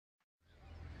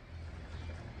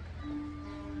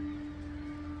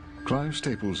Clive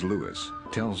Staples Lewis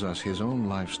tells us his own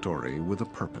life story with a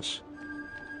purpose.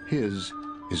 His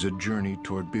is a journey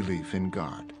toward belief in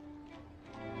God.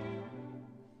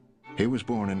 He was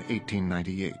born in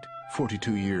 1898,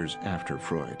 42 years after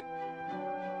Freud.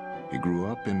 He grew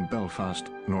up in Belfast,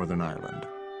 Northern Ireland.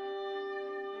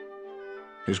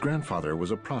 His grandfather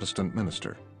was a Protestant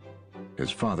minister.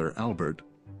 His father, Albert,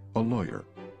 a lawyer.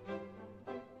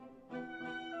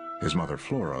 His mother,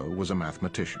 Flora, was a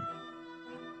mathematician.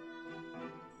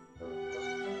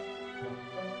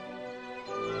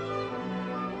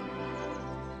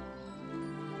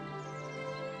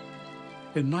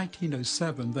 In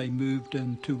 1907, they moved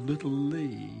into Little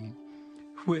Lee,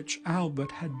 which Albert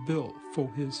had built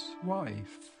for his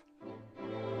wife.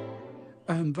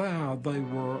 And there they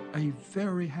were a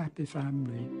very happy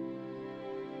family.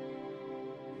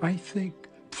 I think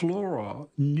Flora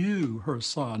knew her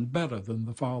son better than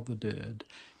the father did.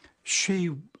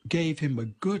 She gave him a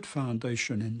good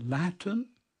foundation in Latin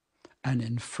and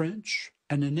in French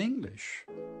and in English.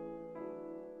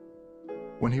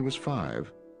 When he was 5,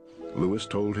 Lewis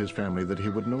told his family that he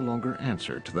would no longer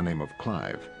answer to the name of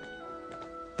Clive.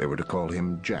 They were to call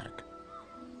him Jack.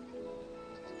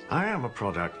 I am a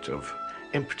product of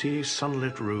empty,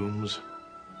 sunlit rooms,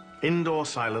 indoor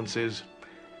silences,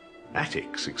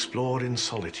 attics explored in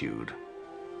solitude.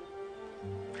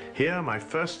 Here, my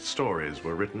first stories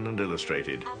were written and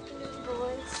illustrated. Afternoon,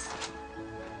 boys.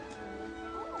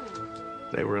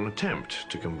 They were an attempt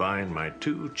to combine my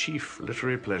two chief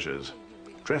literary pleasures,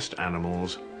 dressed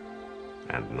animals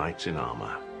and knights in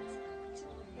armor.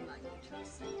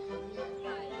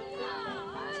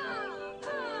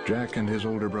 Jack and his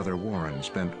older brother Warren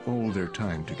spent all their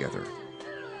time together,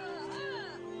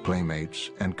 playmates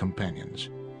and companions.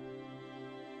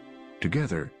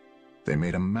 Together, they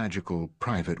made a magical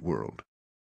private world.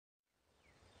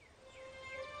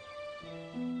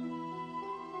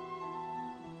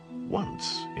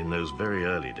 Once, in those very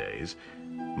early days,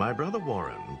 my brother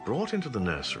Warren brought into the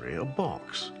nursery a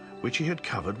box which he had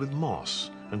covered with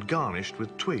moss and garnished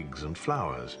with twigs and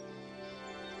flowers.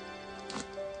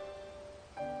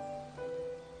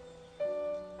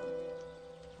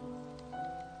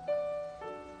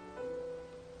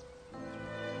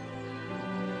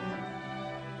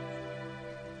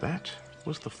 That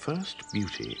was the first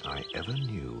beauty I ever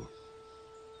knew.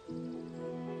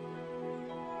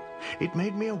 It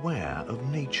made me aware of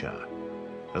nature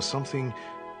as something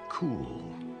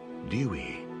cool,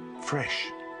 dewy, fresh,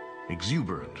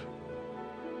 exuberant.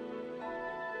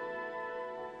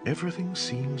 Everything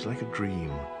seems like a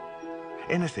dream.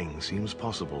 Anything seems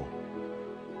possible.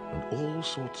 And all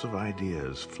sorts of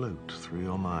ideas float through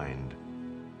your mind.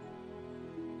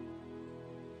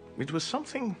 It was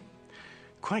something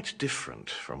quite different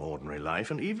from ordinary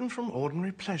life and even from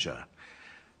ordinary pleasure.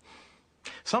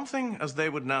 Something, as they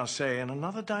would now say, in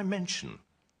another dimension.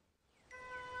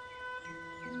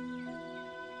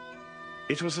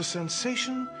 It was a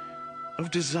sensation of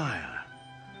desire.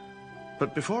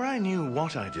 But before I knew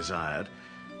what I desired,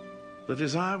 the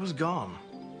desire was gone.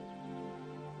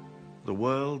 The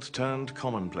world turned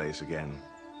commonplace again.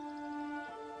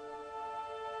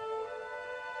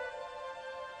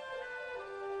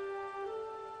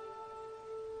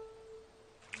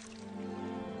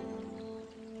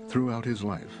 Throughout his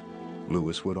life,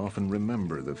 Lewis would often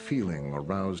remember the feeling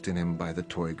aroused in him by the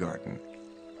toy garden.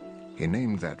 He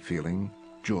named that feeling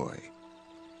joy.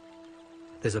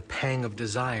 There's a pang of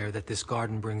desire that this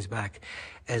garden brings back,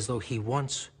 as though he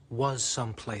once was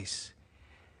someplace,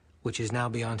 which is now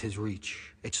beyond his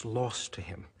reach. It's lost to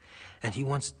him, and he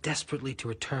wants desperately to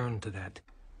return to that.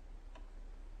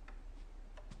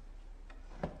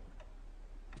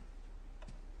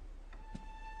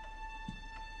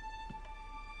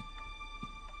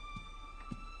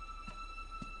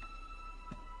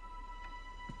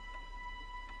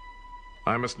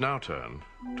 I must now turn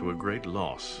to a great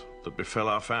loss that befell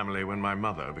our family when my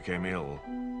mother became ill.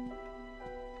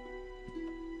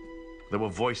 There were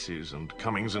voices and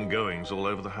comings and goings all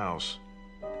over the house.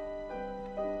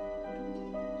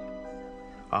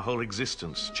 Our whole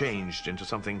existence changed into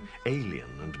something alien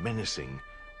and menacing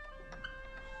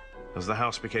as the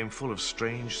house became full of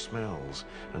strange smells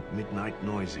and midnight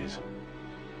noises.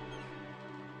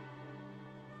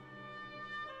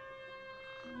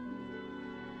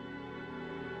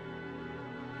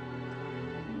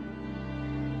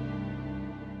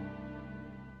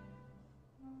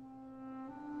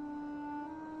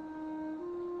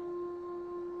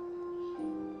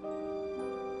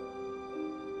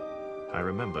 I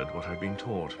remembered what I'd been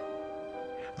taught,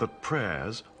 that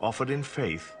prayers offered in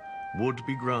faith would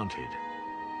be granted.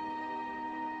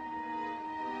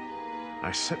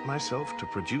 I set myself to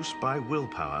produce by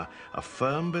willpower a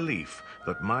firm belief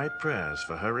that my prayers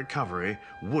for her recovery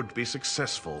would be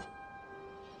successful.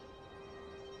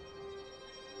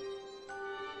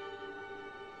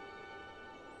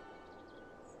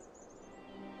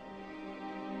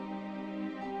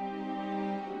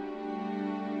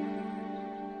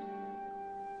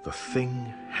 The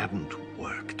thing hadn't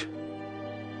worked.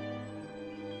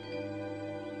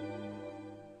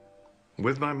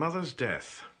 With my mother's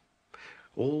death,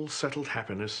 all settled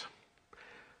happiness,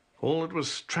 all that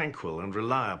was tranquil and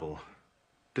reliable,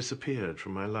 disappeared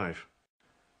from my life.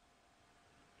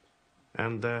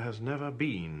 And there has never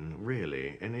been,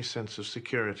 really, any sense of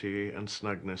security and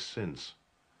snugness since.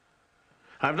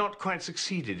 I've not quite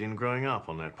succeeded in growing up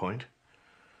on that point.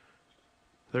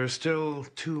 There is still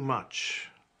too much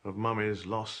of Mummy's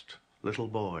lost little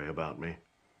boy about me.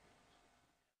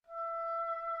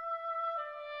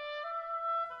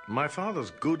 My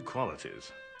father's good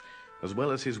qualities, as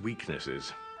well as his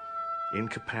weaknesses,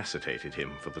 incapacitated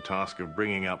him for the task of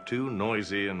bringing up two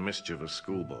noisy and mischievous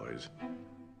schoolboys.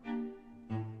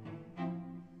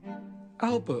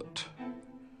 Albert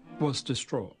was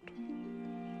distraught.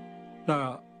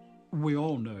 Now, we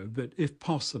all know that if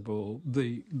possible,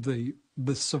 the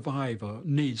survivor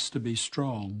needs to be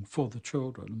strong for the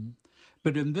children.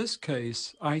 But in this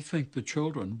case, I think the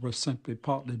children were simply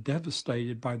partly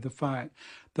devastated by the fact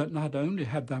that not only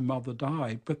had their mother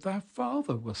died, but their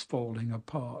father was falling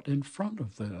apart in front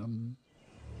of them.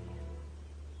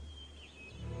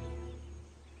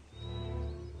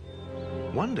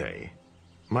 One day,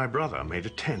 my brother made a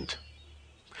tent.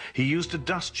 He used a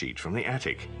dust sheet from the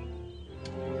attic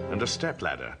and a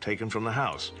stepladder taken from the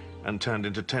house and turned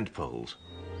into tent poles.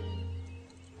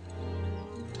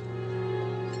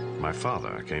 My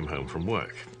father came home from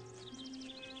work.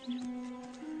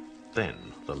 Then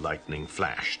the lightning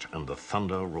flashed and the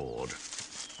thunder roared.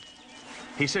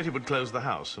 He said he would close the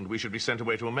house and we should be sent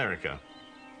away to America.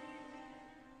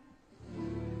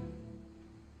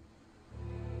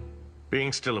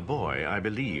 Being still a boy, I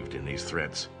believed in these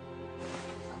threats.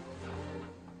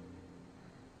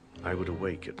 I would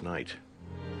awake at night,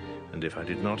 and if I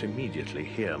did not immediately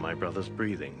hear my brother's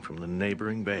breathing from the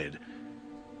neighboring bed,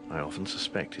 I often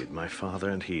suspected my father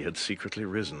and he had secretly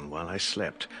risen while I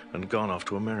slept and gone off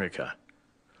to America,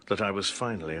 that I was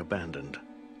finally abandoned.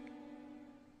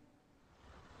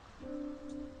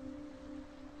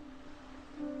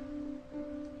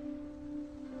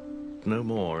 No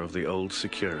more of the old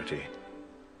security.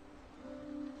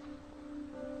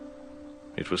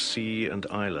 It was sea and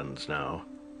islands now.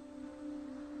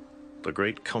 The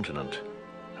great continent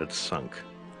had sunk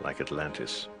like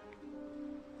Atlantis.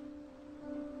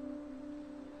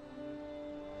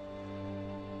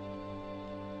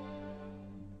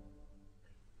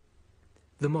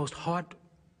 The most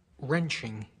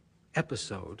heart-wrenching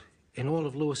episode in all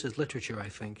of Lewis's literature, I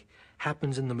think,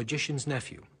 happens in The Magician's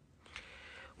Nephew,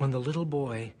 when the little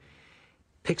boy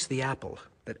picks the apple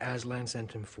that Aslan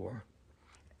sent him for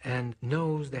and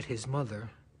knows that his mother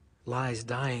lies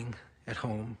dying at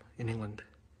home in England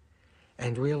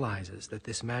and realizes that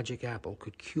this magic apple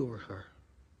could cure her.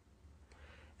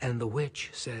 And the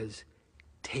witch says,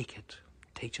 take it,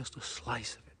 take just a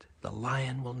slice of it. The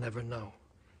lion will never know,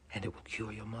 and it will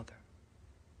cure your mother.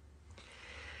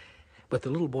 But the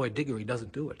little boy Diggory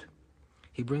doesn't do it.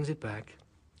 He brings it back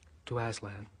to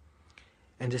Aslan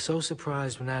and is so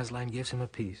surprised when Aslan gives him a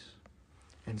piece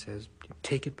and says,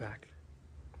 take it back.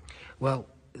 Well,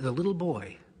 the little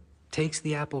boy takes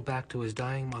the apple back to his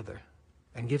dying mother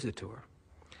and gives it to her.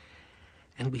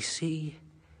 And we see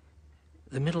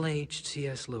the middle-aged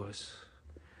C.S. Lewis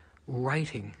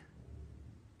writing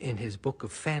in his book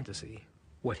of fantasy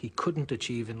what he couldn't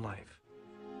achieve in life.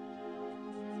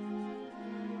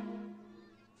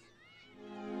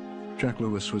 Jack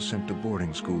Lewis was sent to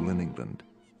boarding school in England.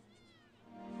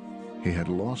 He had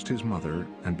lost his mother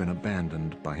and been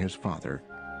abandoned by his father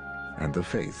and the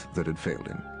faith that had failed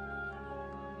him.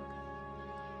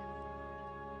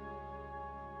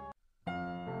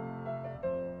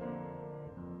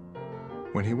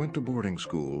 When he went to boarding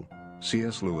school,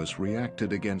 C.S. Lewis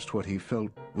reacted against what he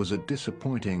felt was a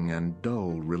disappointing and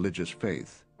dull religious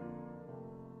faith.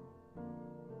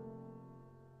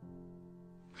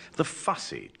 The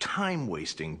fussy,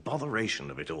 time-wasting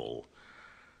botheration of it all.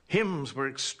 Hymns were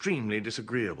extremely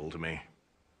disagreeable to me.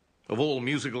 Of all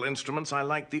musical instruments, I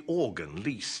liked the organ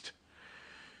least.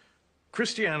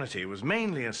 Christianity was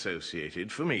mainly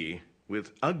associated, for me,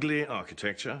 with ugly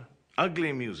architecture,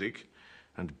 ugly music,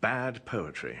 and bad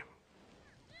poetry.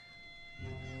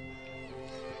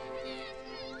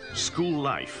 School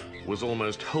life was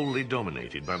almost wholly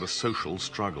dominated by the social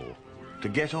struggle. to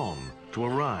get on, to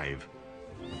arrive.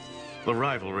 The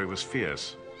rivalry was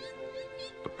fierce,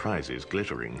 the prizes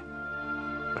glittering,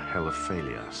 the hell of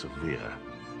failure severe.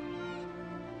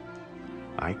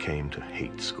 I came to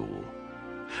hate school.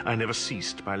 I never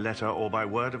ceased by letter or by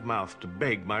word of mouth to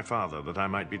beg my father that I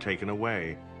might be taken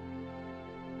away.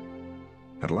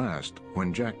 At last,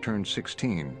 when Jack turned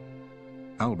 16,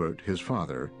 Albert, his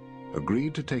father,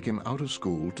 agreed to take him out of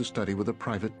school to study with a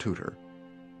private tutor.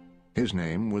 His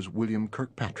name was William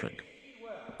Kirkpatrick,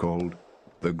 called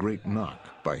the Great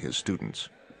Knock by his students.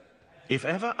 If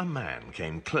ever a man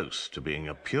came close to being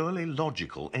a purely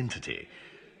logical entity,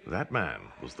 that man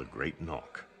was the Great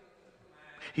Knock.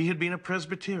 He had been a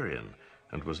Presbyterian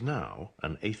and was now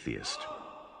an atheist.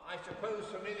 I suppose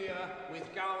familiar with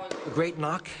Gowan's... The Great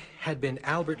Knock had been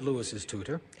Albert Lewis's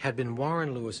tutor, had been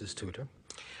Warren Lewis's tutor,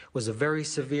 was a very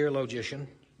severe logician.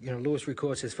 You know, Lewis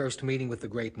records his first meeting with the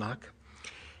Great Knock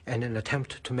and an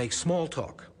attempt to make small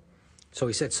talk. So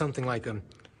he said something like,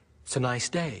 it's a nice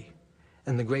day.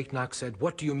 And the Great Knock said,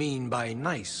 what do you mean by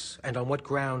nice? And on what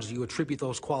grounds do you attribute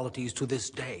those qualities to this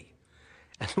day?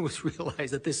 And Lewis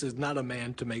realized that this is not a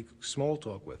man to make small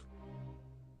talk with.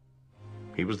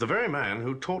 He was the very man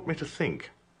who taught me to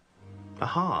think. A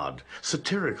hard,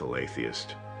 satirical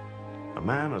atheist. A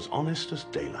man as honest as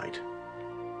daylight.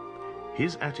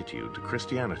 His attitude to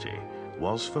Christianity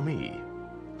was, for me,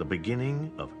 the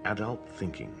beginning of adult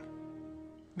thinking.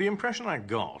 The impression I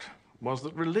got was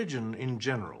that religion in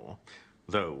general,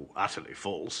 though utterly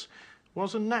false,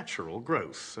 was a natural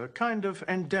growth, a kind of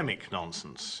endemic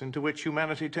nonsense into which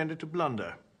humanity tended to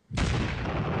blunder.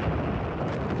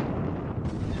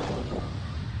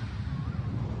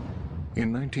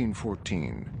 In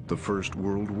 1914, the First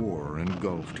World War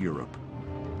engulfed Europe.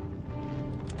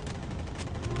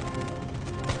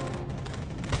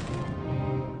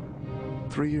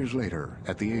 Three years later,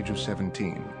 at the age of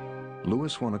 17,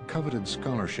 Lewis won a coveted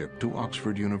scholarship to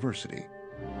Oxford University.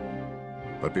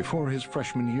 But before his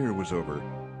freshman year was over,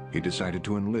 he decided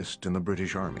to enlist in the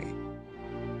British Army.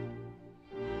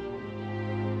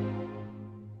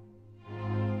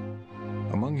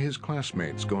 Among his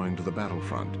classmates going to the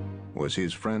battlefront was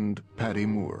his friend Paddy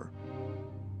Moore.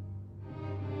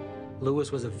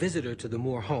 Lewis was a visitor to the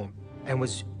Moore home and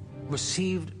was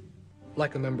received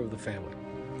like a member of the family.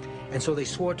 And so they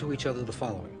swore to each other the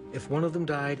following: if one of them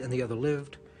died and the other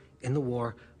lived in the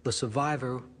war, the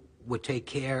survivor would take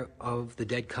care of the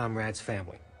dead comrade's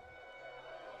family.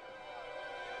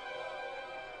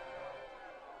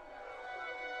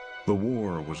 The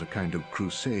war was a kind of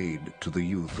crusade to the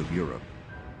youth of Europe.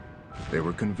 They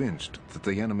were convinced that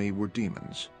the enemy were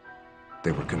demons.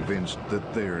 They were convinced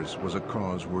that theirs was a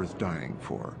cause worth dying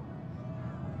for.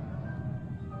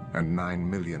 And 9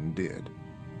 million did.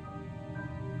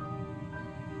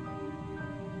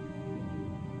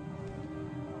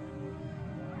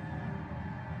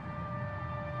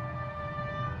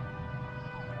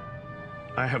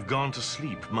 I have gone to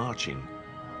sleep marching,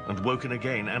 and woken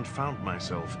again and found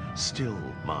myself still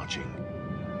marching.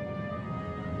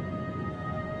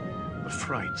 The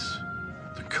frights,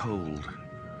 the cold,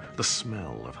 the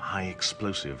smell of high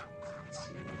explosive,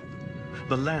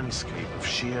 the landscape of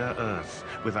sheer earth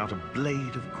without a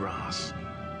blade of grass,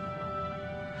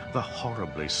 the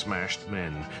horribly smashed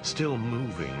men still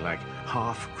moving like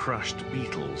half-crushed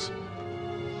beetles.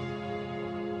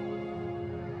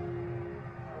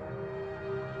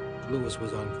 Lewis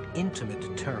was on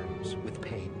intimate terms with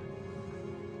pain.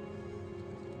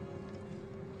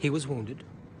 He was wounded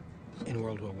in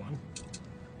World War I.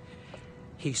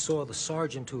 He saw the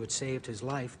sergeant who had saved his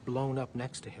life blown up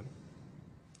next to him.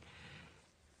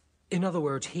 In other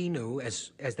words, he knew,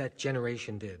 as that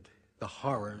generation did, the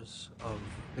horrors of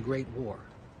the Great War.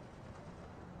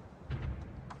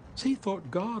 He thought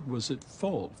God was at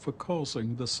fault for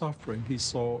causing the suffering he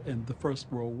saw in the First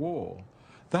World War.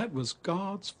 That was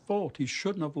God's fault. He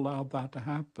shouldn't have allowed that to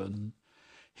happen.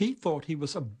 He thought he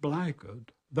was a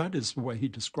blackguard. That is the way he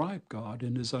described God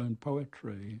in his own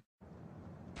poetry.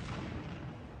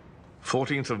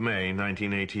 14th of May,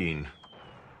 1918.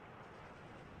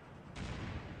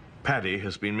 Paddy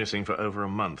has been missing for over a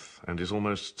month and is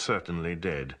almost certainly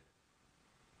dead.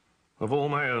 Of all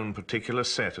my own particular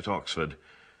set at Oxford,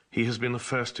 he has been the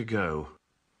first to go.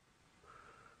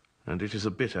 And it is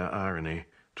a bitter irony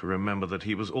to remember that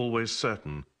he was always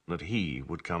certain that he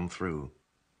would come through.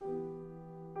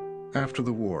 After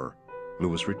the war,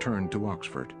 Lewis returned to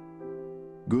Oxford.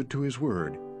 Good to his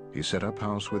word, he set up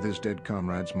house with his dead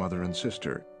comrade's mother and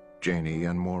sister, Janie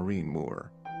and Maureen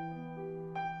Moore.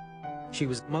 She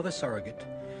was mother surrogate,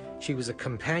 she was a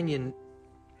companion,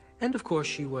 and of course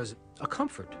she was a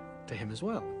comfort to him as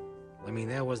well. I mean,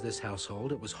 there was this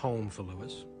household. It was home for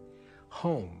Lewis.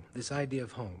 Home, this idea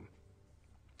of home.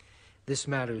 This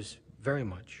matters very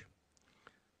much.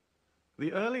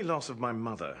 The early loss of my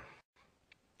mother,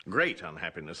 great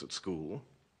unhappiness at school,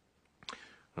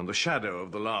 and the shadow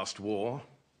of the last war,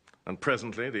 and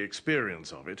presently the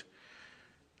experience of it,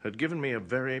 had given me a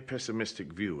very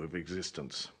pessimistic view of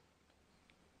existence.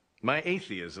 My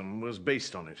atheism was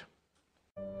based on it.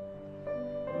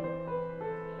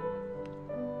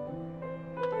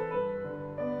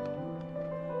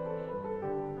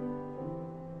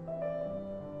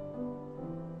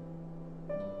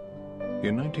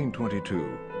 In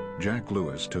 1922, Jack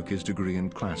Lewis took his degree in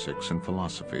classics and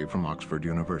philosophy from Oxford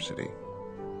University.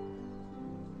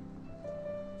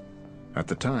 At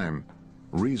the time,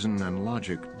 reason and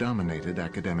logic dominated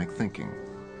academic thinking.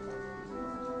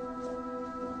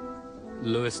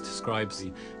 Lewis describes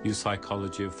the new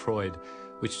psychology of Freud,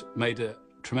 which made a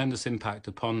tremendous impact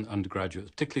upon undergraduates,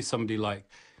 particularly somebody like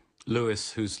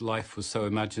Lewis, whose life was so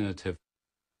imaginative.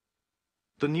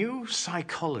 The new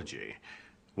psychology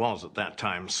was at that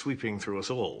time sweeping through us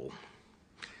all.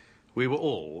 We were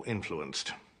all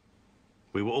influenced.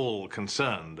 We were all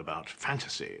concerned about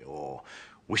fantasy or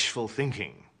wishful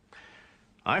thinking.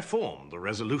 I formed the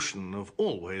resolution of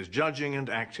always judging and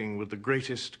acting with the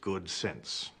greatest good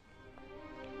sense.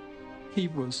 He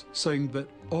was saying that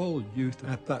all youth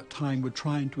at that time were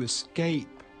trying to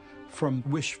escape from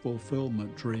wish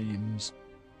fulfillment dreams.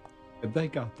 They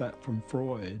got that from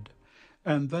Freud,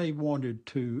 and they wanted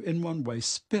to, in one way,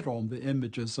 spit on the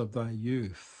images of their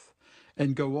youth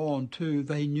and go on to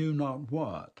they knew not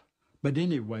what, but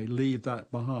anyway leave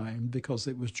that behind because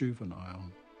it was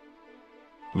juvenile.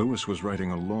 Lewis was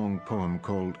writing a long poem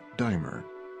called Dimer.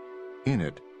 In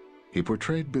it, he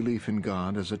portrayed belief in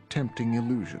God as a tempting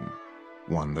illusion,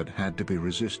 one that had to be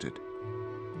resisted.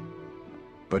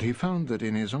 But he found that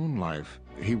in his own life,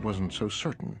 he wasn't so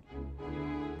certain.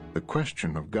 The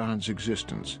question of God's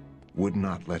existence would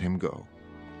not let him go.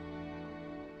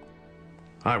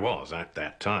 I was, at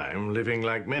that time, living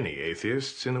like many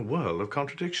atheists in a world of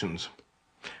contradictions.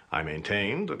 I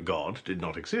maintained that God did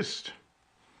not exist.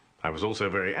 I was also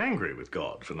very angry with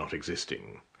God for not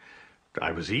existing.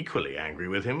 I was equally angry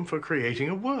with him for creating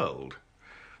a world.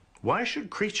 Why should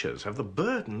creatures have the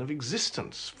burden of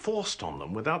existence forced on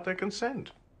them without their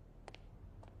consent?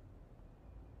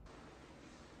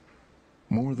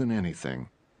 More than anything,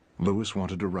 Lewis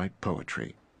wanted to write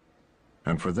poetry,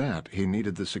 and for that he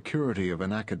needed the security of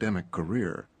an academic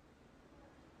career.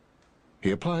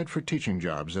 He applied for teaching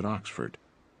jobs at Oxford,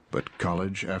 but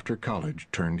college after college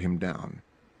turned him down.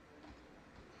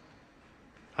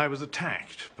 I was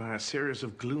attacked by a series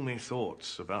of gloomy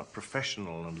thoughts about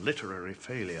professional and literary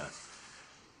failure.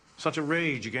 Such a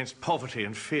rage against poverty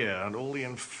and fear and all the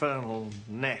infernal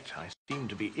net I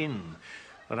seemed to be in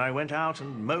that I went out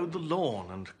and mowed the lawn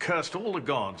and cursed all the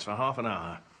gods for half an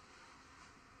hour.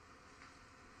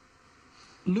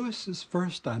 Lewis's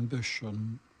first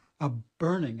ambition, a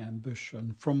burning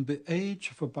ambition from the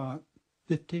age of about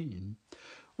 15,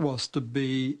 was to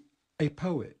be a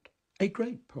poet, a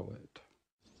great poet.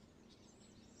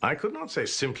 I could not say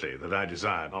simply that I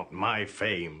desired not my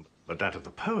fame, but that of the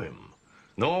poem,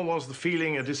 nor was the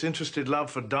feeling a disinterested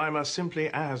love for Dimer simply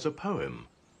as a poem.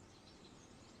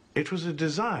 It was a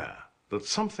desire that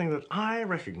something that I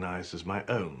recognized as my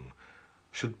own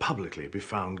should publicly be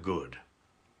found good.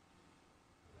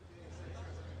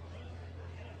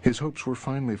 His hopes were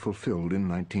finally fulfilled in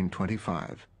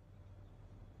 1925.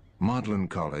 Magdalen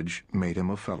College made him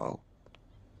a fellow.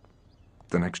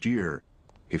 The next year,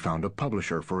 he found a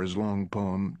publisher for his long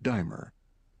poem, Dimer.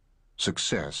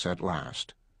 Success at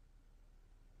last.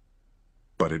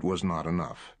 But it was not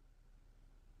enough.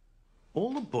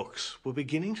 All the books were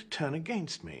beginning to turn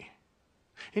against me.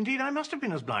 Indeed, I must have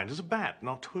been as blind as a bat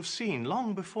not to have seen,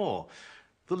 long before,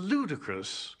 the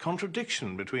ludicrous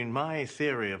contradiction between my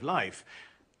theory of life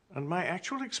and my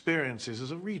actual experiences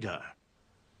as a reader.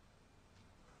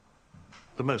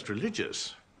 The most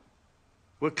religious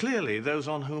were clearly those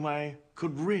on whom I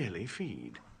could really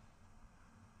feed.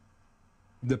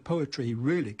 The poetry he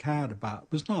really cared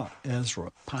about was not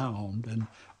Ezra Pound and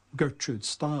Gertrude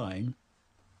Stein.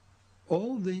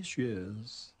 All these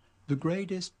years, the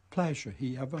greatest pleasure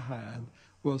he ever had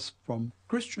was from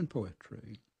Christian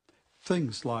poetry.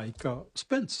 Things like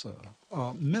Spencer,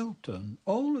 Milton,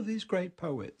 all of these great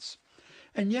poets.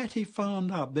 And yet he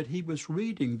found out that he was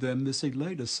reading them, as he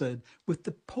later said, with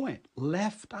the point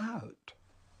left out.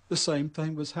 The same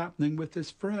thing was happening with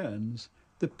his friends.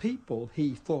 The people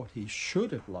he thought he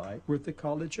should have liked were the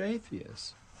college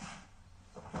atheists.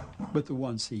 But the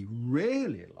ones he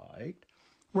really liked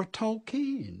were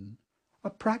Tolkien, a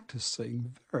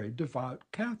practicing, very devout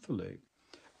Catholic.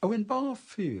 In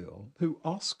Barfield, who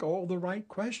asked all the right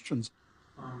questions.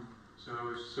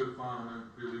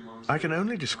 I can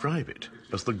only describe it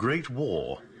as the great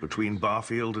war between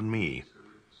Barfield and me.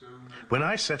 When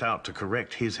I set out to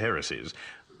correct his heresies,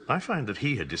 I find that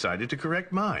he had decided to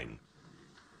correct mine.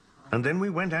 And then we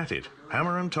went at it,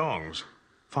 hammer and tongs,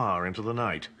 far into the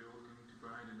night.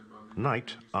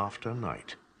 Night after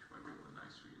night.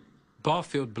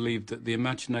 Barfield believed that the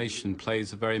imagination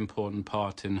plays a very important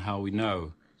part in how we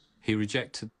know. He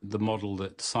rejected the model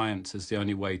that science is the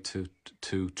only way to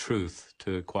truth,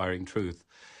 to acquiring truth.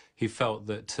 He felt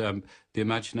that the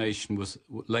imagination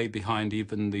lay behind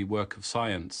even the work of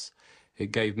science.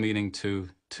 It gave meaning to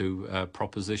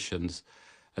propositions.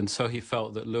 And so he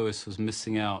felt that Lewis was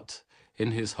missing out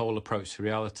in his whole approach to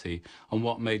reality on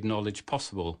what made knowledge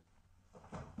possible.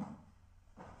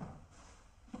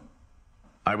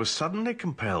 I was suddenly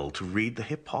compelled to read the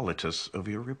Hippolytus of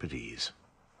Euripides.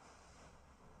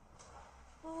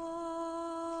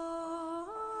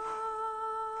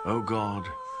 O God,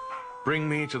 bring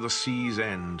me to the sea's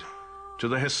end, to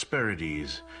the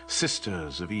Hesperides,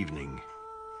 sisters of evening,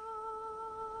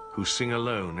 who sing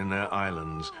alone in their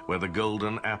islands where the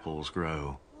golden apples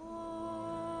grow.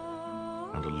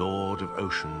 And the Lord of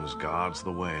oceans guards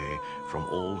the way from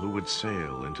all who would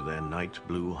sail into their night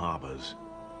blue harbors.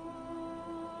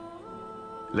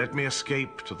 Let me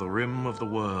escape to the rim of the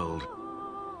world,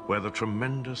 where the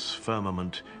tremendous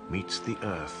firmament meets the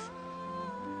earth,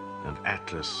 and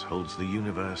Atlas holds the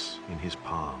universe in his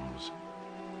palms.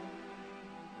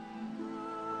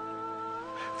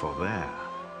 For there,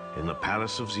 in the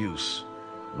palace of Zeus,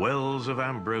 wells of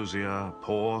ambrosia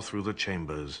pour through the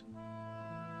chambers,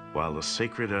 while the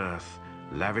sacred earth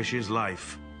lavishes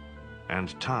life,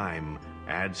 and time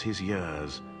adds his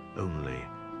years only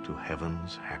to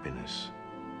heaven's happiness.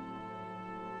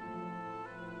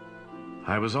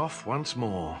 I was off once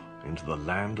more into the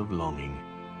land of longing.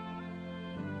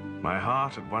 My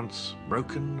heart at once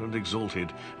broken and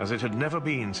exalted as it had never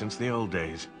been since the old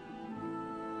days.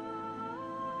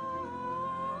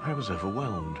 I was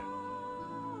overwhelmed.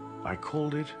 I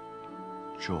called it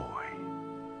joy.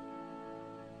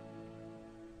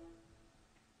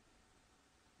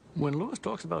 When Lewis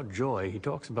talks about joy, he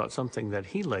talks about something that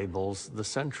he labels the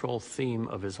central theme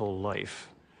of his whole life.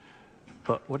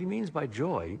 But what he means by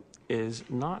joy is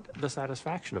not the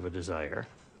satisfaction of a desire,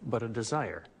 but a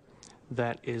desire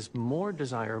that is more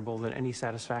desirable than any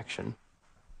satisfaction.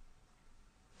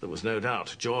 There was no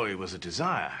doubt joy was a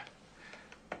desire.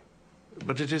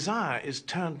 But a desire is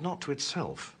turned not to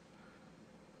itself,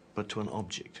 but to an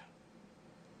object.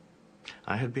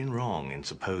 I had been wrong in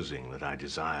supposing that I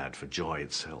desired for joy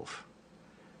itself.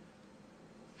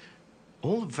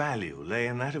 All the value lay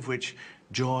in that of which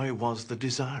joy was the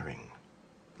desiring,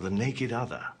 the naked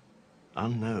other,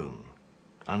 unknown,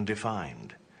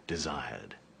 undefined,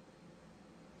 desired.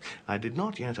 I did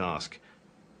not yet ask,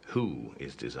 who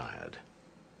is desired?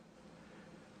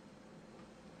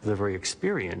 The very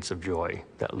experience of joy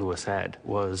that Lewis had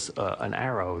was an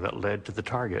arrow that led to the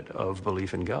target of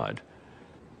belief in God.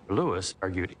 Lewis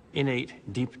argued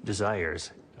innate, deep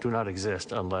desires do not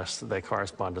exist unless they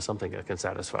correspond to something that can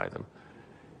satisfy them.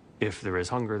 If there is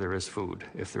hunger, there is food.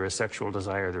 If there is sexual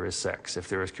desire, there is sex. If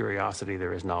there is curiosity,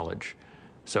 there is knowledge.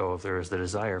 So if there is the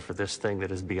desire for this thing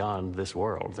that is beyond this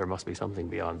world, there must be something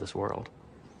beyond this world.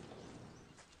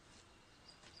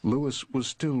 Lewis was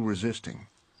still resisting,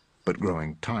 but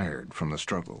growing tired from the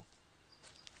struggle.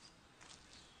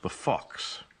 The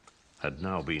fox had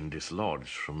now been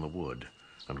dislodged from the wood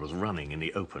and was running in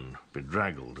the open,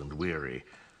 bedraggled and weary,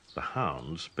 the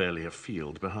hounds barely a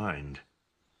field behind.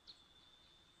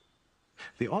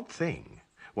 The odd thing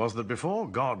was that before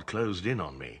God closed in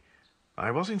on me, I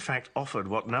was in fact offered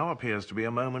what now appears to be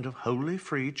a moment of wholly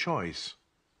free choice.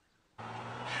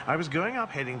 I was going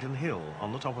up Headington Hill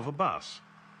on the top of a bus.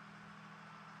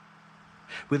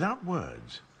 Without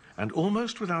words, and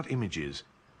almost without images,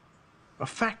 a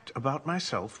fact about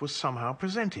myself was somehow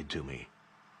presented to me.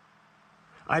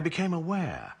 I became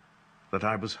aware that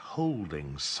I was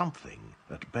holding something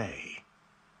at bay.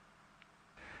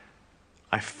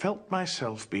 I felt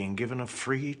myself being given a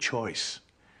free choice.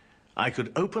 I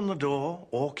could open the door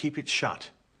or keep it shut.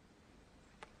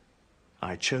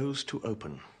 I chose to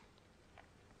open.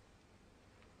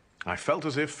 I felt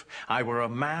as if I were a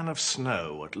man of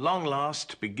snow at long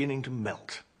last beginning to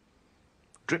melt.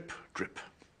 Drip, drip.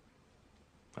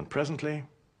 And presently,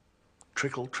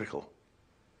 trickle, trickle.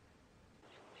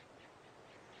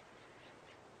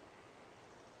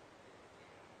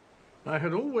 I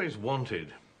had always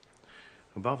wanted,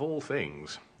 above all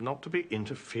things, not to be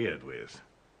interfered with.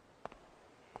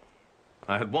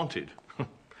 I had wanted,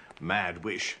 mad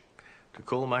wish, to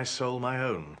call my soul my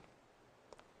own.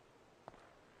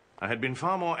 I had been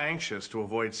far more anxious to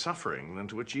avoid suffering than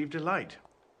to achieve delight.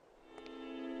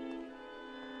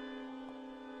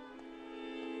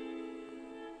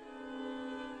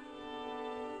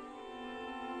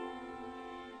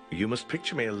 You must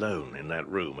picture me alone in that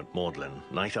room at Magdalen,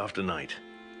 night after night,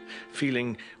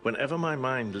 feeling, whenever my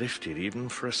mind lifted even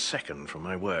for a second from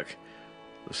my work,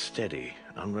 the steady,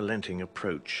 unrelenting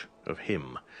approach of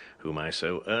him whom I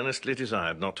so earnestly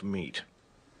desired not to meet.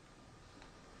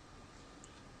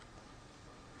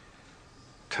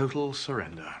 Total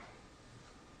surrender.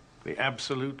 The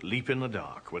absolute leap in the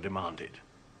dark were demanded.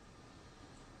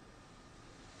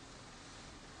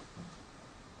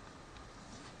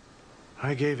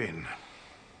 I gave in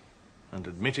and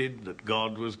admitted that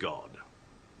God was God.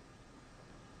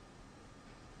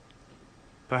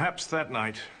 Perhaps that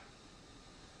night,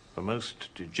 the most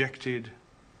dejected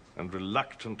and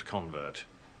reluctant convert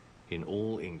in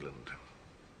all England.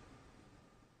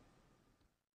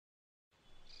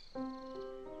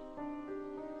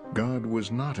 God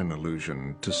was not an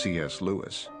allusion to C.S.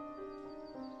 Lewis.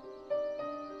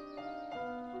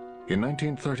 In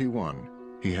 1931,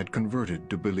 he had converted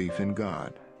to belief in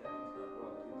God.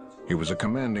 He was a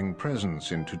commanding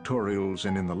presence in tutorials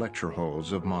and in the lecture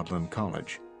halls of Magdalen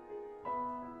College.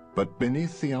 But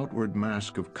beneath the outward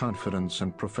mask of confidence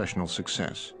and professional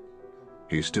success,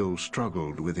 he still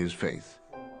struggled with his faith.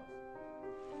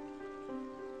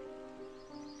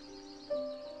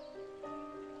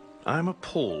 I'm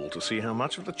appalled to see how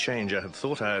much of the change I had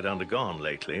thought I had undergone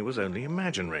lately was only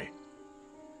imaginary.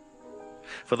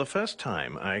 For the first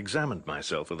time, I examined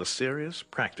myself with a serious,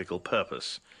 practical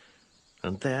purpose.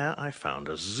 And there I found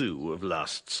a zoo of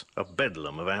lusts, a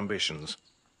bedlam of ambitions.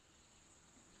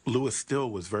 Lewis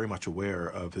still was very much aware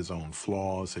of his own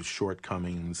flaws, his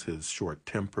shortcomings, his short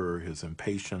temper, his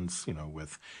impatience,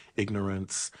 with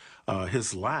ignorance,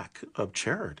 his lack of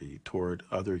charity toward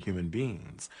other human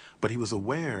beings. But he was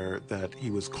aware that he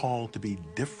was called to be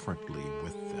differently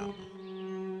with them.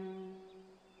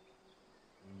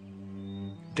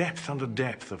 Depth under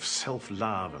depth of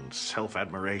self-love and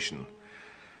self-admiration.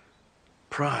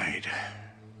 Pride.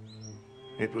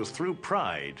 It was through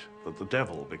pride that the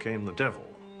devil became the devil.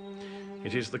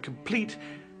 It is the complete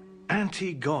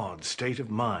anti-God state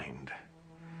of mind.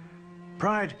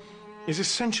 Pride is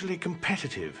essentially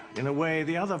competitive in a way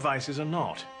the other vices are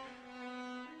not.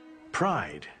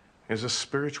 Pride is a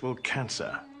spiritual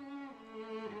cancer.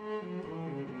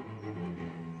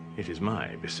 It is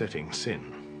my besetting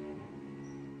sin.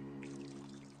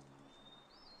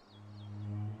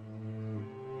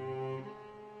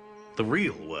 The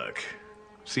real work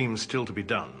seems still to be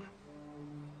done.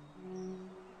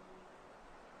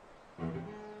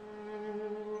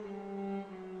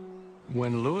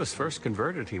 When Lewis first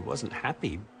converted, he wasn't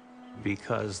happy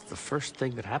because the first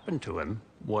thing that happened to him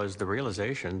was the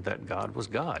realization that God was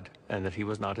God and that he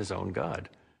was not his own God.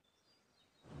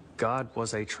 God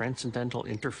was a transcendental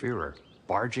interferer,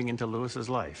 barging into Lewis's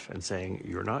life and saying,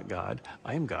 "You're not God,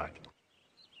 I am God."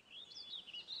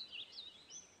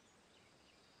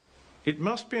 It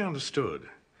must be understood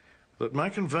that my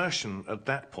conversion at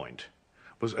that point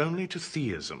was only to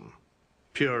theism,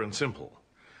 pure and simple.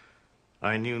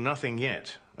 I knew nothing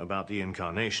yet about the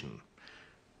incarnation.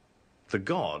 The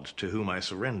God to whom I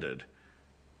surrendered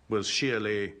was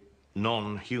sheerly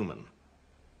non-human.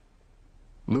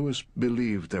 Lewis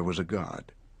believed there was a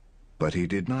God, but he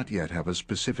did not yet have a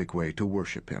specific way to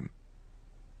worship him.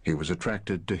 He was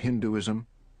attracted to Hinduism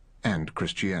and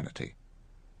Christianity.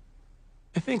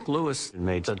 I think Lewis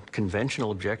made a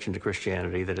conventional objection to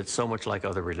Christianity that it's so much like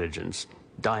other religions.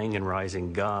 Dying and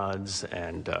rising gods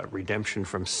and redemption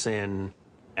from sin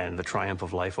and the triumph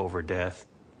of life over death.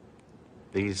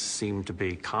 These seem to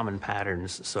be common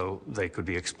patterns, so they could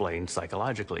be explained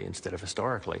psychologically instead of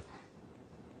historically.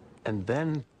 And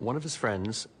then one of his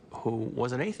friends, who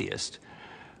was an atheist,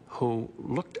 who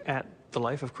looked at the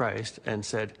life of Christ and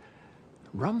said,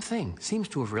 "Rum thing seems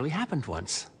to have really happened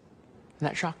once." And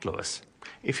that shocked Lewis.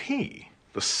 If he,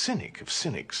 the cynic of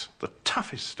cynics, the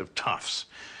toughest of toughs,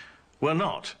 were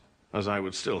not, as I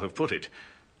would still have put it,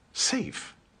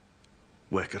 safe,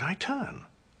 where could I turn?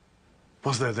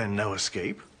 Was there then no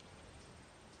escape?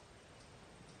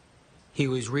 He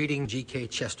was reading G.K.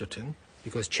 Chesterton,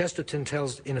 because Chesterton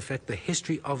tells, in effect, the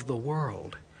history of the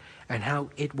world and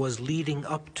how it was leading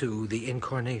up to the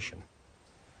incarnation.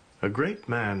 A great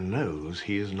man knows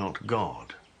he is not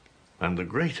God, and the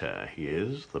greater he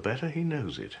is, the better he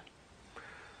knows it.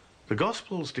 The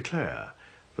Gospels declare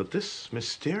that this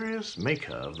mysterious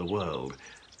maker of the world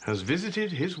has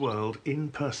visited his world in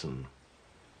person.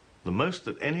 The most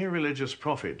that any religious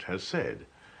prophet has said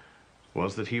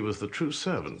was that he was the true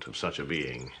servant of such a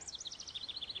being.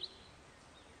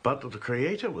 But that the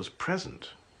Creator was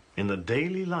present in the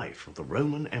daily life of the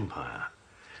Roman Empire,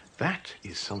 that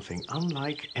is something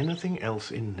unlike anything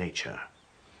else in nature.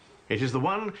 It is the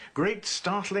one great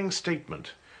startling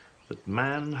statement that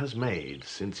man has made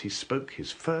since he spoke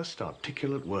his first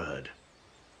articulate word.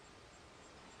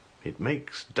 It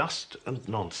makes dust and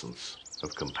nonsense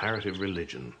of comparative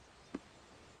religion.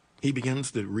 He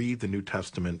begins to read the New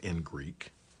Testament in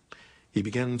Greek. He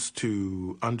begins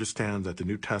to understand that the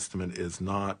New Testament is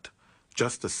not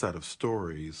just a set of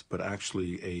stories, but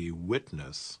actually a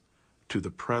witness to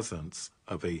the presence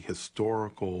of a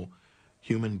historical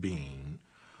human being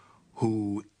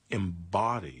who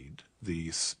embodied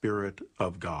the Spirit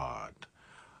of God,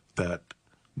 that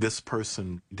this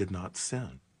person did not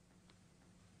sin.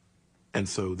 And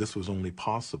so this was only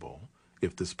possible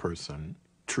if this person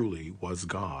truly was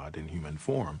God in human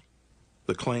form.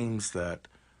 The claims that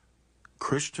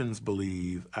Christians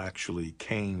believe actually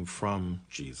came from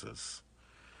Jesus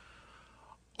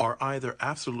are either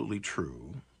absolutely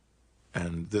true,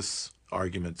 and this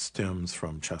argument stems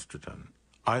from Chesterton,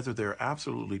 either they're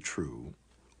absolutely true,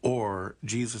 or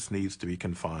Jesus needs to be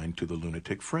confined to the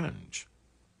lunatic fringe.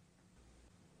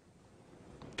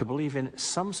 To believe in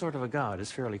some sort of a God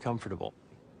is fairly comfortable.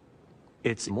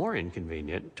 It's more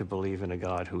inconvenient to believe in a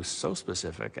God who's so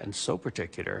specific and so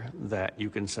particular that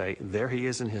you can say, there he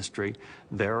is in history,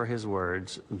 there are his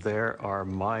words, there are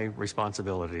my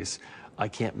responsibilities, I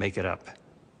can't make it up.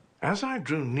 As I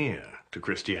drew near to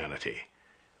Christianity,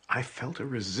 I felt a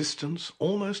resistance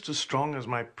almost as strong as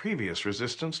my previous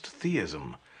resistance to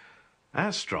theism.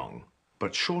 As strong,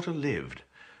 but shorter-lived,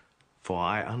 for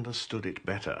I understood it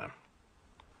better.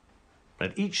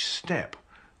 At each step,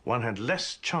 one had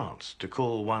less chance to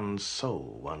call one's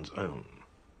soul one's own.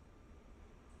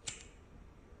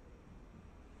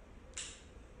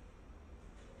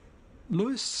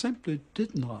 Lewis simply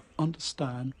did not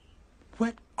understand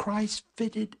where Christ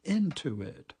fitted into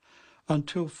it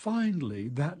until finally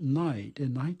that night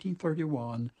in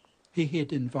 1931, he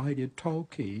had invited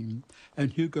Tolkien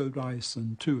and Hugo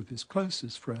Dyson, two of his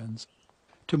closest friends,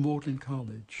 to Magdalene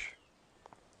College.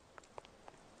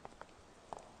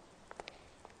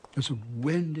 It was a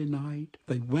windy night.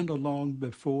 They went along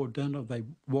before dinner. They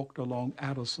walked along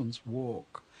Addison's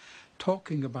Walk,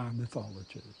 talking about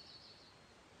mythology.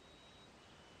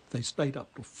 They stayed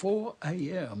up to 4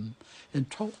 a.m., and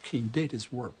Tolkien did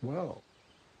his work well.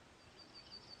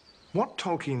 What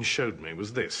Tolkien showed me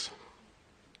was this: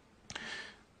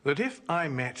 that if I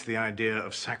met the idea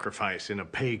of sacrifice in a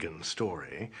pagan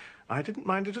story, I didn't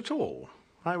mind it at all.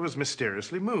 I was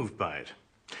mysteriously moved by it.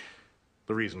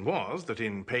 The reason was that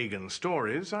in pagan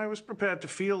stories, I was prepared to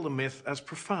feel the myth as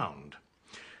profound.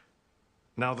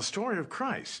 Now, the story of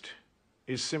Christ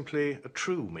is simply a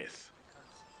true myth.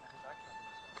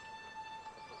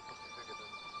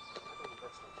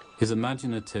 His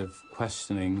imaginative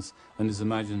questionings and his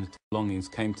imaginative longings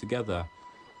came together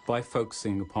by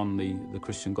focusing upon the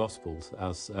Christian Gospels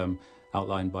as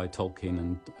outlined by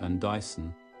Tolkien and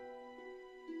Dyson.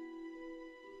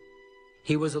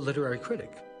 He was a literary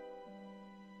critic.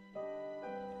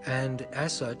 And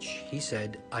as such, he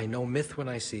said, I know myth when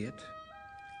I see it,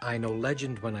 I know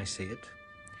legend when I see it,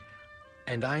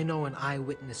 and I know an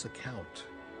eyewitness account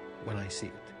when I see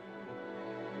it.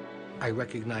 I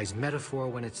recognize metaphor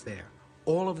when it's there.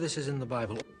 All of this is in the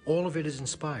Bible. All of it is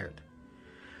inspired.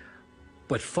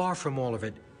 But far from all of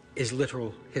it is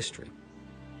literal history.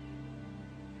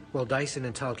 Well, Dyson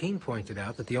and Tolkien pointed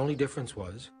out that the only difference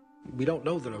was, we don't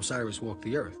know that Osiris walked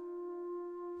the earth,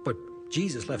 but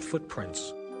Jesus left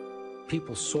footprints.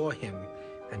 People saw him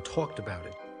and talked about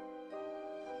it.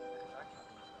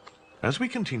 As we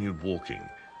continued walking,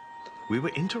 we were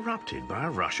interrupted by a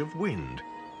rush of wind,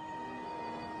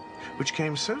 which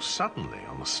came so suddenly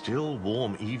on a still,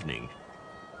 warm evening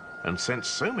and sent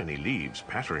so many leaves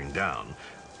pattering down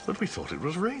that we thought it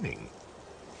was raining.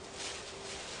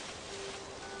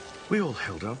 We all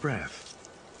held our breath,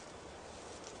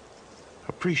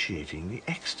 appreciating the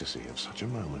ecstasy of such a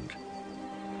moment.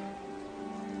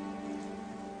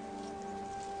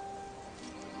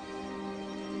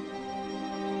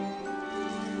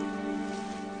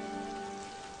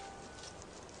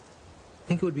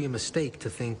 I think it would be a mistake to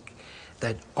think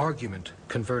that argument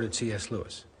converted C.S.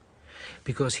 Lewis,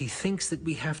 because he thinks that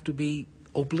we have to be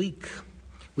oblique.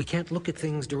 We can't look at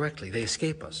things directly. They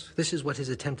escape us. This is what his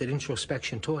attempt at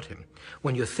introspection taught him.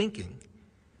 When you're thinking,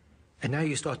 and now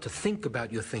you start to think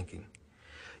about your thinking,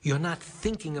 you're not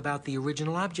thinking about the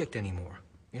original object anymore.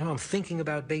 You know, I'm thinking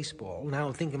about baseball. Now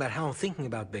I'm thinking about how I'm thinking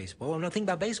about baseball. I'm not thinking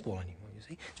about baseball anymore, you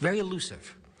see? It's very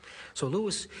elusive. So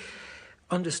Lewis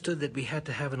understood that we had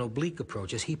to have an oblique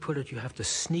approach. As he put it, you have to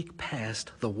sneak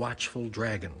past the watchful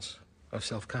dragons of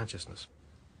self-consciousness.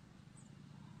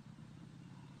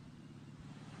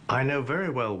 I know very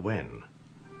well when,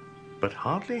 but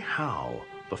hardly how,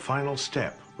 the final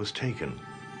step was taken.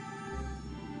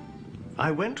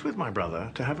 I went with my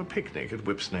brother to have a picnic at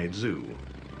Whipsnade Zoo.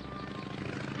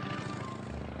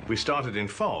 We started in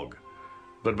fog,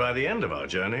 but by the end of our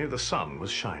journey, the sun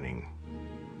was shining.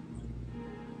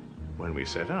 When we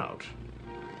set out,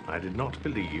 I did not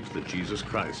believe that Jesus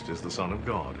Christ is the Son of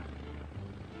God.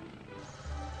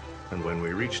 And when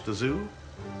we reached the zoo,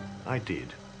 I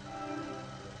did.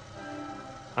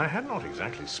 I had not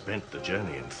exactly spent the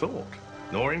journey in thought,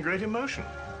 nor in great emotion.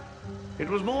 It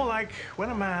was more like when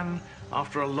a man,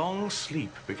 after a long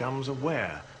sleep, becomes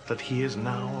aware that he is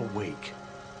now awake.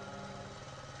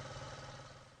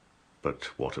 But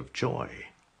what of joy?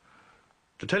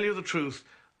 To tell you the truth,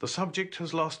 the subject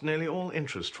has lost nearly all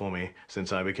interest for me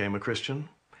since I became a Christian.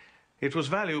 It was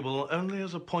valuable only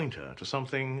as a pointer to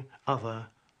something other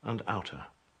and outer.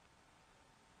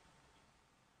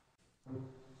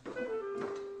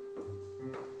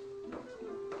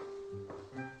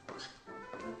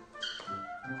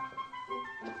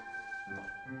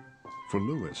 For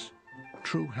Lewis,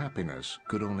 true happiness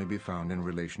could only be found in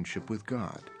relationship with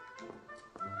God.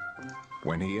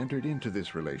 When he entered into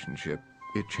this relationship,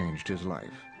 it changed his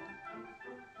life.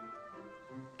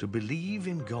 To believe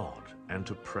in God and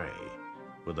to pray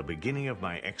were the beginning of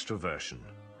my extroversion.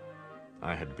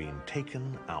 I had been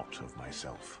taken out of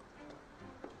myself.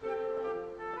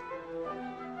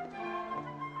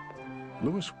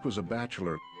 Lewis was a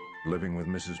bachelor living with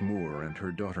Mrs. Moore and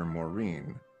her daughter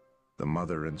Maureen, the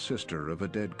mother and sister of a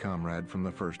dead comrade from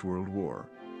the First World War.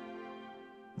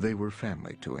 They were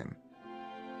family to him.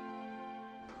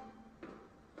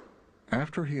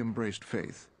 After he embraced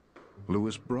faith,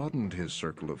 Lewis broadened his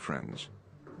circle of friends.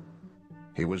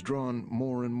 He was drawn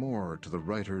more and more to the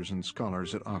writers and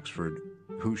scholars at Oxford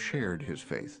who shared his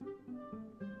faith.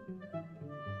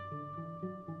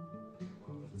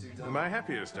 My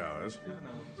happiest hours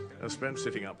are spent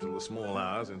sitting up till the small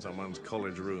hours in someone's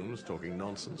college rooms talking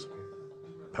nonsense.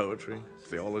 Poetry,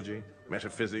 theology,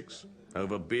 metaphysics,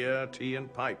 over beer, tea,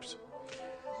 and pipes.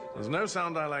 There's no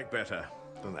sound I like better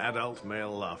than adult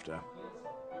male laughter.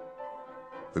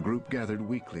 The group gathered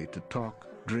weekly to talk,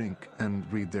 drink, and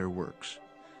read their works.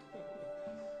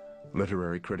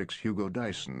 Literary critics Hugo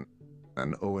Dyson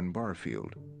and Owen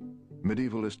Barfield,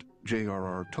 medievalist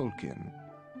J.R.R. Tolkien,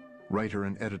 writer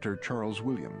and editor Charles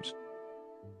Williams,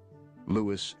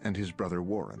 Lewis and his brother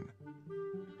Warren.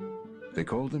 They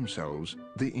called themselves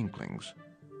the Inklings.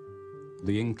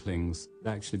 The Inklings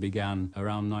actually began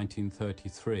around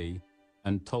 1933,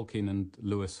 and Tolkien and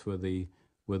Lewis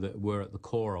were at the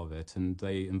core of it, and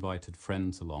they invited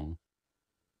friends along.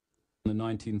 In the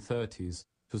 1930s,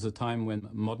 it was a time when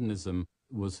modernism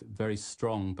was very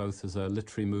strong, both as a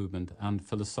literary movement and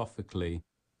philosophically,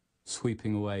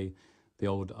 sweeping away the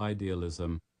old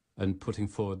idealism and putting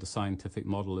forward the scientific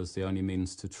model as the only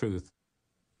means to truth.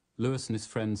 Lewis and his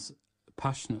friends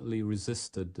passionately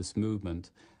resisted this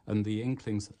movement, and the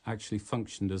Inklings actually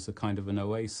functioned as a kind of an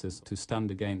oasis to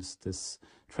stand against this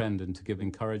trend and to give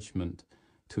encouragement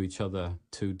to each other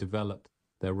to develop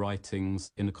their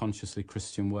writings in a consciously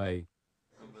Christian way.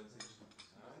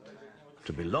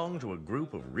 To belong to a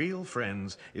group of real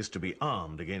friends is to be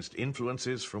armed against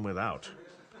influences from without.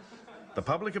 The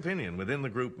public opinion within the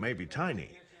group may be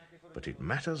tiny, but it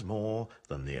matters more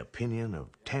than the opinion of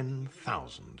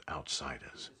 10,000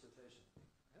 outsiders.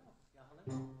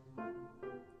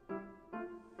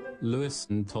 Lewis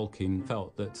and Tolkien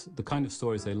felt that the kind of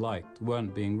stories they liked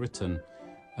weren't being written,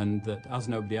 and that as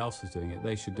nobody else was doing it,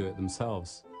 they should do it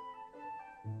themselves.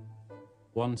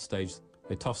 One stage,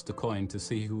 they tossed a coin to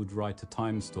see who would write a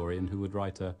time story and who would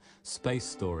write a space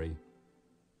story.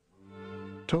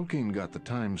 Tolkien got the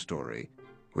time story,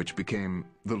 which became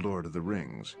The Lord of the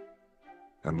Rings,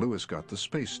 and Lewis got the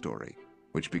space story,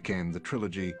 which became the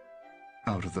trilogy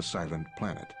Out of the Silent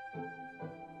Planet.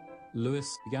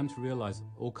 Lewis began to realize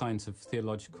all kinds of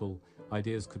theological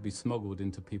ideas could be smuggled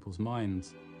into people's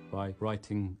minds by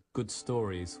writing good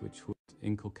stories which would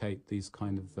inculcate these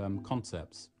kind of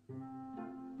concepts.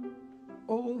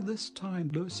 All this time,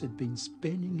 Lewis had been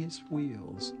spinning his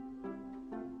wheels.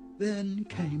 Then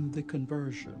came the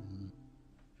conversion.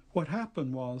 What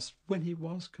happened was, when he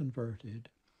was converted,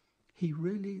 he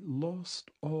really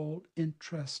lost all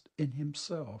interest in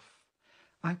himself.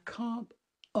 I can't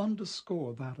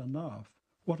underscore that enough.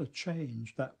 What a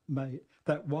change that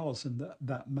was in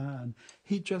that man.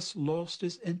 He just lost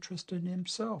his interest in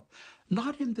himself,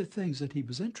 not in the things that he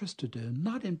was interested in,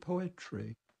 not in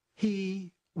poetry.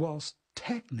 He was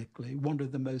technically one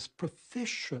of the most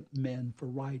proficient men for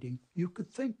writing you could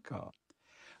think of,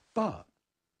 but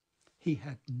he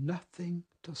had nothing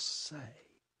to say.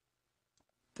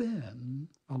 Then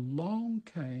along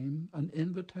came an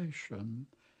invitation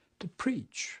to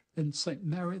preach in St.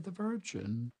 Mary the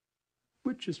Virgin,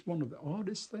 which is one of the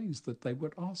oddest things that they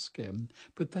would ask him,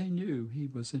 but they knew he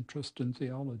was interested in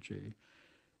theology.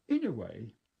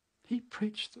 Anyway, he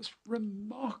preached this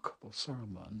remarkable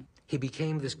sermon. He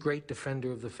became this great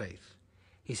defender of the faith.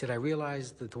 He said, I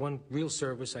realized that the one real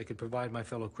service I could provide my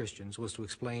fellow Christians was to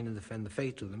explain and defend the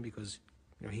faith to them, because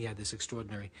he had this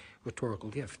extraordinary rhetorical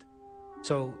gift.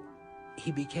 So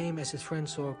he became, as his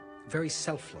friends saw, very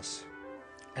selfless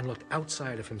and looked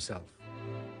outside of himself.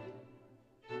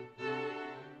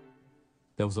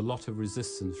 There was a lot of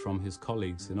resistance from his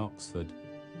colleagues in Oxford.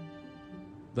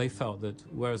 They felt that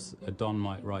whereas a Don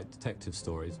might write detective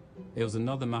stories, it was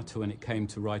another matter when it came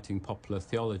to writing popular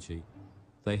theology.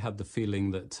 They had the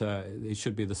feeling that it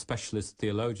should be the specialist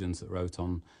theologians that wrote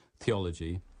on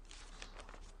theology.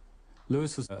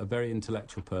 Lewis was a very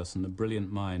intellectual person, a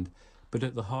brilliant mind, but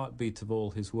at the heartbeat of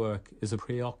all his work is a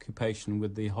preoccupation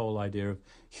with the whole idea of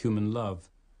human love.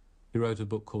 He wrote a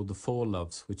book called The Four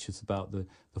Loves, which is about the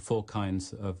four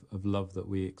kinds of love that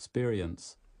we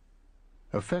experience.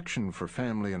 Affection for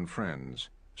family and friends,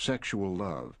 sexual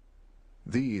love,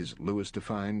 these Lewis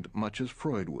defined much as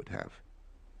Freud would have.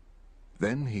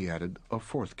 Then he added a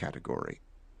fourth category,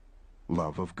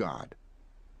 love of God.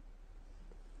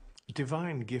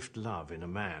 Divine gift love in a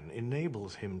man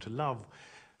enables him to love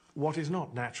what is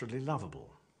not naturally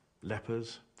lovable.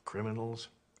 Lepers, criminals,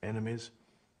 enemies,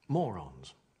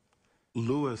 morons.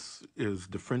 Lewis is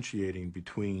differentiating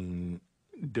between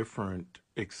different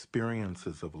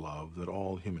experiences of love that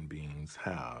all human beings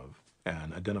have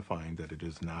and identifying that it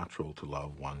is natural to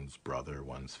love one's brother,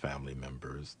 one's family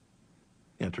members,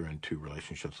 enter into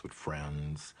relationships with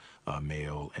friends,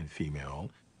 male and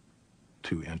female,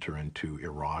 to enter into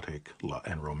erotic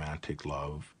and romantic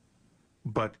love.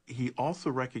 But he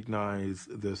also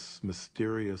recognized this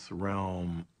mysterious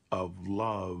realm of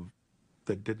love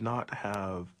that did not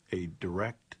have a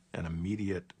direct and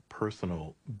immediate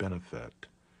personal benefit.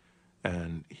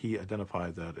 And he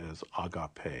identified that as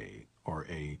agape, or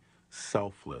a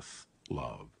selfless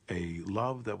love, a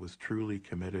love that was truly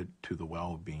committed to the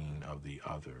well-being of the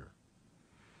other,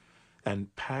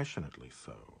 and passionately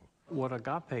so. What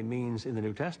agape means in the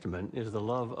New Testament is the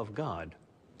love of God,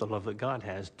 the love that God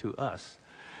has to us.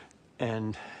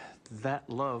 And that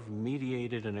love,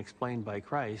 mediated and explained by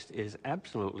Christ, is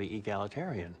absolutely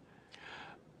egalitarian.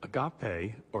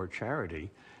 Agape, or charity,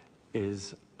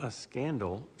 is a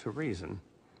scandal to reason,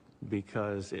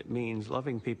 because it means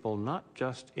loving people not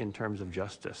just in terms of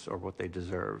justice or what they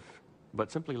deserve,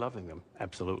 but simply loving them,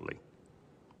 absolutely.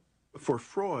 For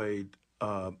Freud,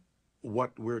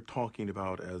 what we're talking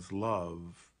about as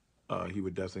love, he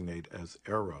would designate as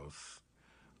eros,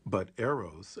 but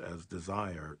eros, as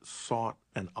desire, sought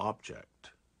an object.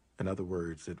 In other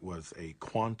words, it was a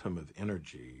quantum of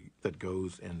energy that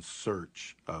goes in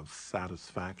search of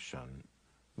satisfaction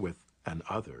with an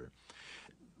other.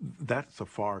 That's a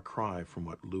far cry from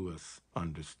what Lewis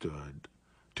understood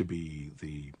to be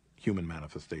the human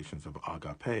manifestations of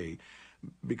agape,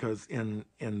 because in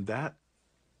that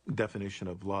definition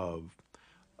of love,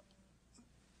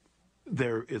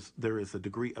 there is a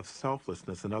degree of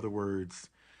selflessness. In other words,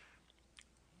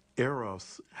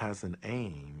 eros has an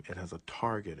aim, it has a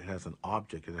target, it has an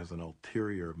object, it has an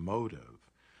ulterior motive.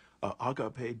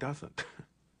 Agape doesn't.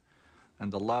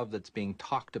 And the love that's being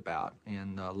talked about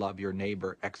in Love Your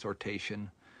Neighbor exhortation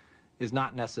is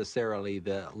not necessarily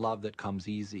the love that comes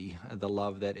easy, the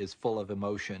love that is full of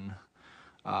emotion,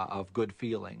 of good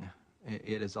feeling.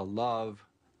 It is a love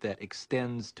that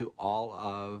extends to all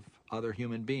of other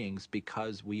human beings,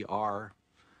 because we are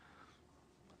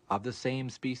of the same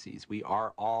species. We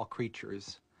are all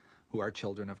creatures who are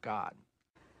children of God.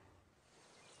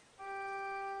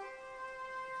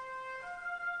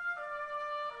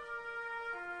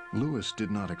 Lewis did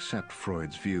not accept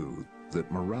Freud's view that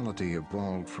morality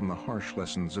evolved from the harsh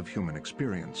lessons of human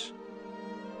experience.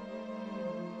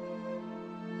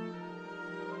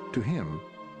 To him,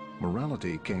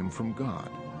 morality came from God.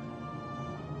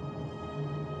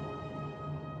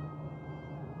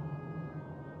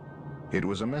 It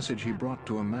was a message he brought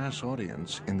to a mass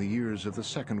audience in the years of the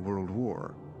Second World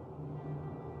War.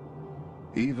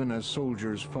 Even as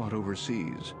soldiers fought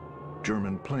overseas,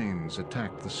 German planes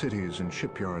attacked the cities and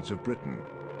shipyards of Britain.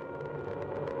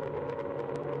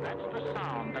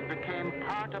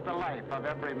 of the life of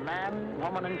every man,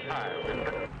 woman, and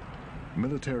child.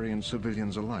 Military and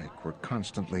civilians alike were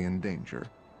constantly in danger.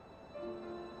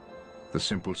 The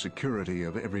simple security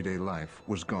of everyday life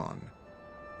was gone.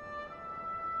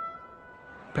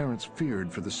 Parents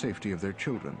feared for the safety of their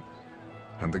children,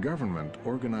 and the government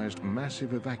organized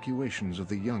massive evacuations of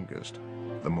the youngest,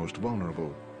 the most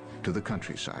vulnerable, to the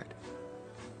countryside.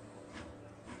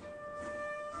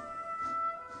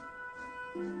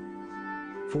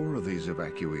 Four of these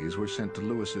evacuees were sent to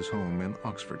Lewis's home in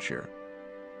Oxfordshire.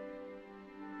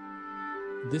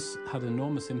 This had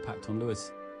enormous impact on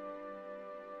Lewis.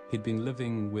 He'd been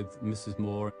living with Mrs.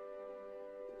 Moore,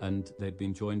 and they'd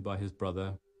been joined by his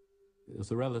brother. It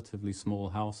was a relatively small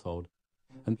household,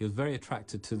 and he was very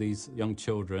attracted to these young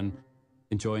children,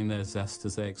 enjoying their zest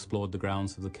as they explored the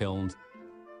grounds of the kilns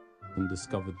and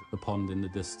discovered the pond in the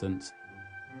distance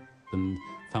and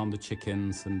found the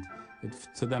chickens, and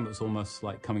to them it was almost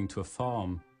like coming to a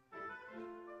farm.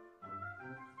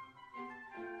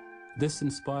 This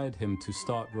inspired him to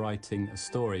start writing a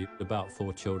story about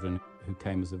four children who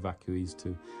came as evacuees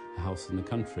to a house in the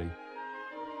country.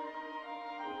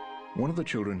 One of the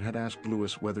children had asked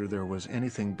Lewis whether there was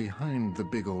anything behind the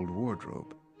big old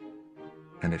wardrobe,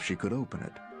 and if she could open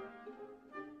it.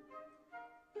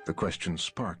 The question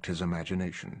sparked his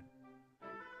imagination.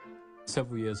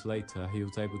 Several years later, he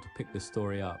was able to pick this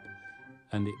story up,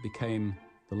 and it became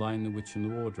The Lion, the Witch, and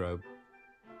the Wardrobe,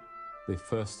 the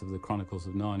first of the Chronicles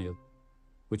of Narnia,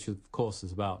 which of course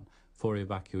is about four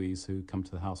evacuees who come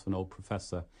to the house of an old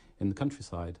professor in the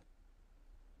countryside.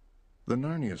 The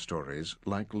Narnia stories,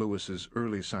 like Lewis's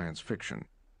early science fiction,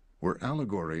 were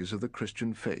allegories of the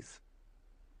Christian faith.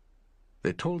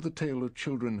 They told the tale of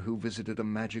children who visited a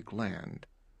magic land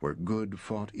where good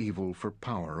fought evil for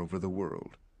power over the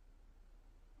world.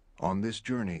 On this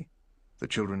journey, the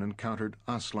children encountered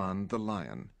Aslan the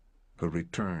lion, who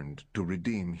returned to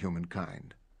redeem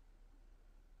humankind.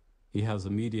 He has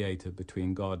a mediator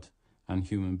between God and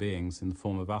human beings in the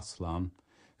form of Aslan,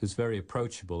 who's very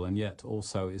approachable and yet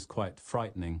also is quite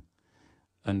frightening.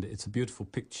 And it's a beautiful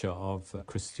picture of a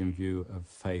Christian view of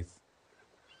faith.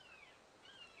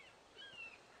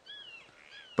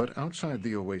 But outside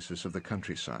the oasis of the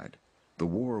countryside, the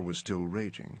war was still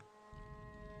raging.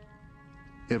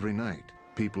 Every night,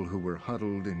 people who were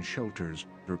huddled in shelters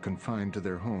or confined to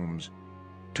their homes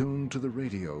tuned to the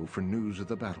radio for news of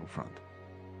the battlefront.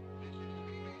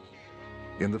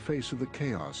 In the face of the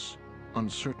chaos,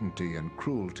 uncertainty, and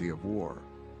cruelty of war,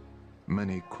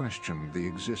 many questioned the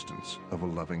existence of a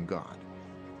loving God.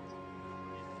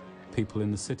 People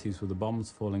in the cities with the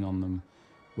bombs falling on them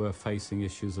were facing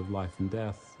issues of life and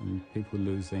death, and people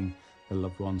losing their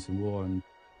loved ones in war, and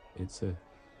it's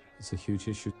a huge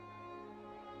issue.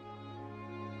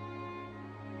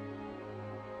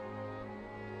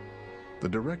 The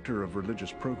director of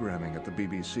religious programming at the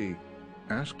BBC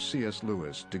asked C.S.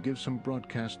 Lewis to give some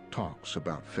broadcast talks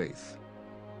about faith.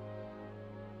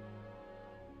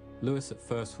 Lewis at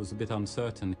first was a bit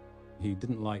uncertain. He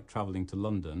didn't like travelling to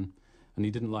London, and he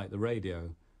didn't like the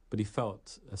radio, but he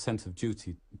felt a sense of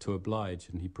duty to oblige,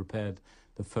 and he prepared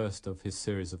the first of his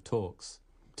series of talks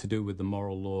to do with the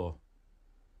moral law.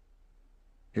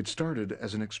 It started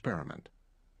as an experiment,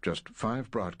 just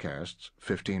 5 broadcasts,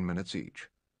 15 minutes each.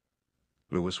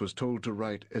 Lewis was told to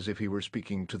write as if he were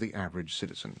speaking to the average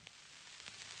citizen.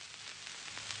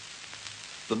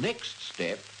 The next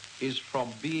step is from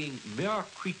being mere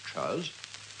creatures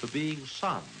to being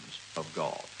sons of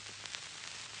God.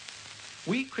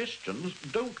 We Christians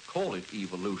don't call it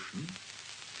evolution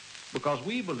because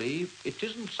we believe it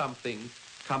isn't something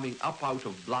coming up out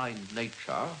of blind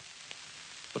nature,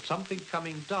 but something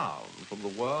coming down from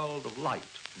the world of light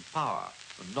and power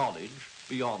and knowledge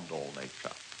beyond all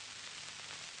nature.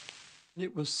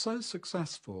 It was so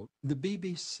successful, the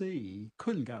BBC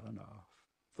couldn't get enough.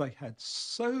 They had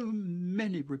so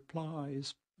many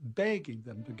replies begging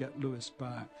them to get Lewis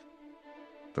back.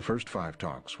 The first 5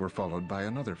 talks were followed by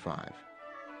another 5,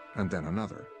 and then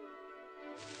another.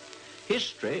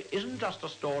 History isn't just a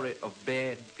story of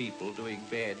bad people doing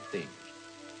bad things.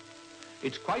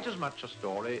 It's quite as much a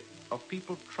story of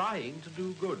people trying to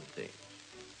do good things,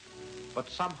 but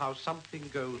somehow something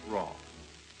goes wrong.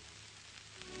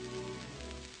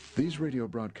 These radio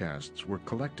broadcasts were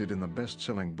collected in the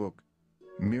best-selling book,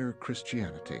 Mere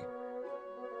Christianity.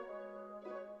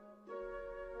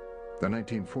 The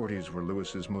 1940s were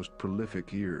Lewis's most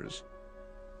prolific years.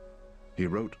 He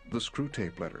wrote the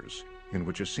Screwtape Letters, in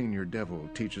which a senior devil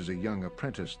teaches a young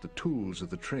apprentice the tools of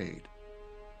the trade,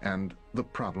 and The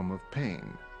Problem of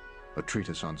Pain, a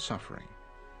treatise on suffering.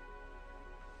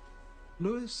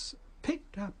 Lewis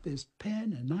picked up his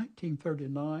pen in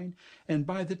 1939, and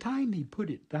by the time he put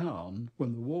it down,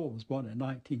 when the war was won in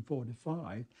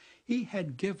 1945, he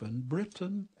had given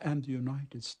Britain and the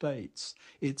United States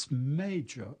its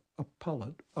major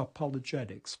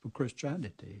apologetics for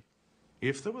Christianity.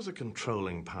 If there was a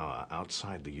controlling power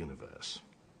outside the universe,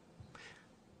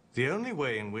 the only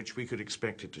way in which we could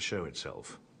expect it to show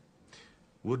itself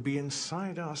would be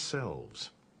inside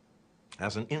ourselves,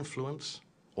 as an influence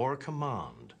or a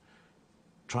command,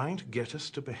 trying to get us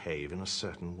to behave in a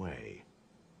certain way.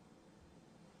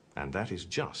 And that is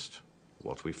just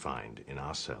what we find in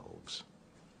ourselves.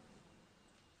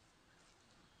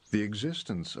 The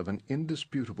existence of an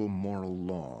indisputable moral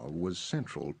law was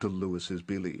central to Lewis's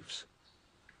beliefs.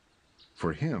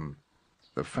 For him,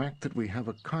 the fact that we have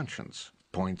a conscience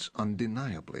points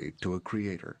undeniably to a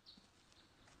creator.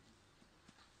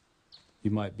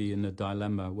 You might be in a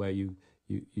dilemma where you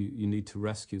need to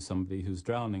rescue somebody who's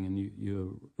drowning, and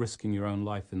you're risking your own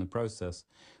life in the process.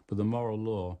 But the moral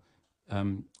law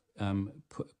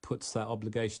puts that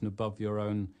obligation above your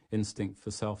own instinct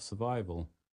for self-survival.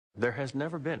 There has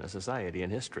never been a society in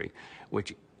history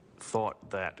which thought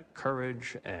that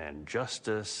courage and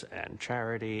justice and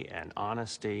charity and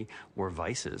honesty were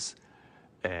vices,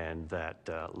 and that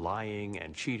lying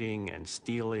and cheating and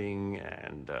stealing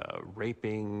and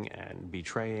raping and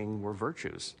betraying were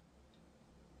virtues.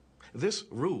 This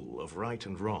rule of right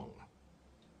and wrong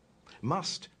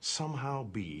must somehow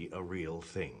be a real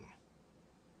thing,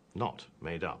 not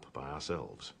made up by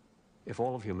ourselves. If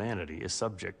all of humanity is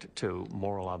subject to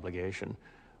moral obligation,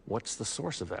 what's the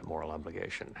source of that moral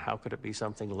obligation? How could it be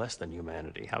something less than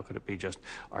humanity? How could it be just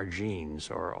our genes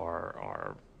or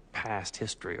our past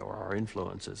history or our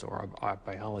influences or our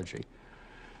biology?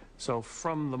 So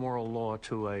from the moral law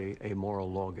to a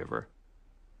moral lawgiver.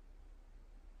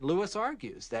 Lewis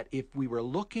argues that if we were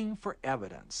looking for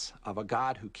evidence of a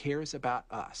God who cares about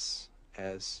us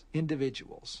as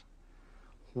individuals,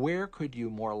 where could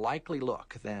you more likely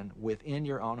look than within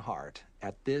your own heart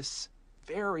at this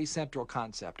very central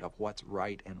concept of what's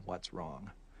right and what's wrong?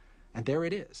 And there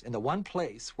it is. In the one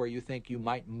place where you think you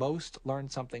might most learn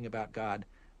something about God,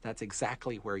 that's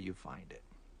exactly where you find it.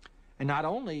 And not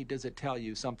only does it tell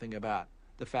you something about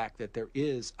the fact that there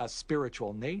is a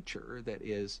spiritual nature that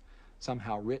is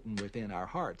somehow written within our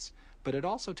hearts, but it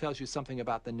also tells you something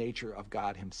about the nature of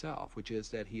God himself, which is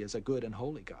that he is a good and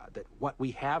holy God, that what we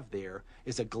have there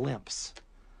is a glimpse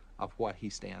of what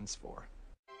he stands for.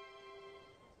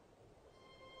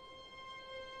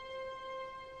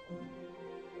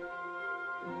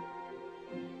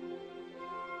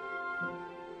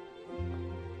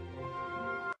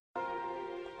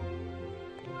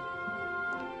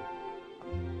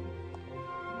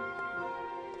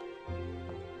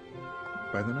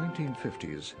 By the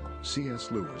 1950s,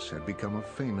 C.S. Lewis had become a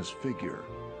famous figure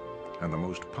and the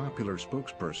most popular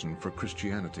spokesperson for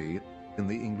Christianity in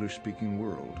the English-speaking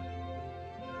world.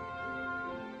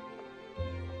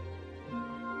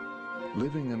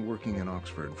 Living and working in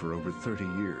Oxford for over 30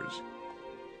 years,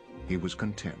 he was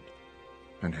content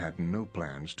and had no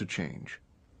plans to change.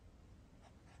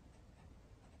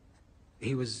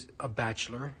 He was a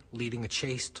bachelor, leading a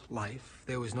chaste life.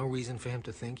 There was no reason for him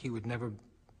to think he would never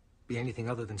be anything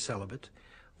other than celibate.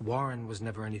 Warren was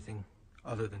never anything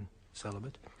other than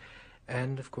celibate.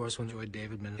 And, of course, when Joy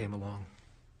Davidman came along.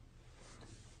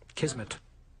 Kismet.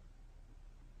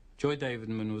 Joy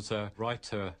Davidman was a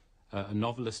writer, a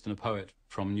novelist and a poet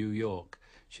from New York.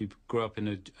 She grew up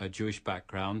in a Jewish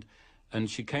background, and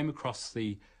she came across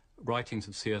the writings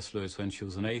of C.S. Lewis when she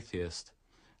was an atheist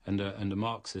and a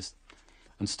Marxist,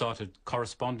 and started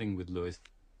corresponding with Lewis.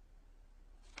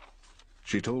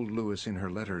 She told Lewis in her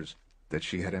letters that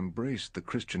she had embraced the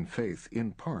Christian faith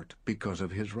in part because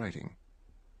of his writing.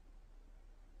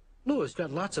 Lewis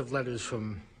got lots of letters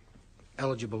from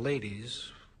eligible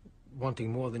ladies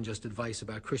wanting more than just advice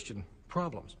about Christian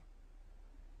problems.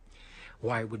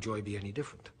 Why would Joy be any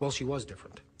different? Well, she was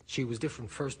different. She was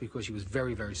different first because she was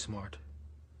very, very smart.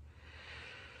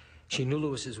 She knew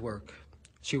Lewis's work.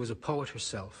 She was a poet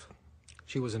herself.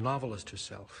 She was a novelist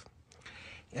herself.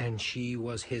 And she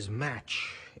was his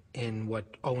match in what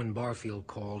Owen Barfield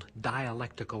called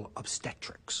dialectical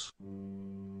obstetrics.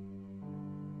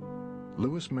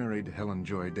 Lewis married Helen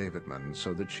Joy Davidman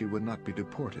so that she would not be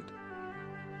deported.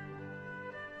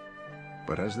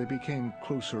 But as they became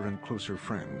closer and closer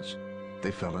friends,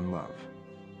 they fell in love.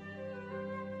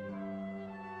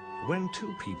 When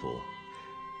two people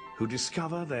who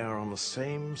discover they are on the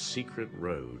same secret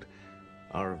road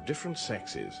are of different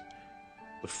sexes,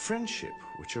 the friendship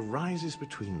which arises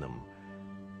between them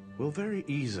will very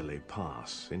easily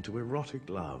pass into erotic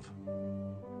love.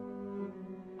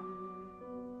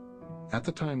 At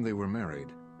the time they were married,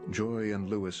 Joy and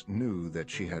Lewis knew that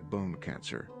she had bone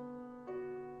cancer.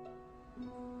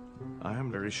 I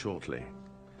am very shortly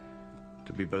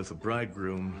to be both a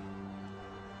bridegroom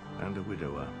and a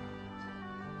widower.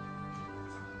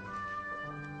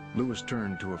 Lewis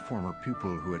turned to a former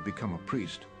pupil who had become a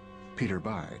priest, Peter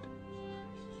Bide.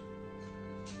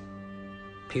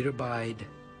 Peter Bide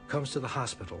comes to the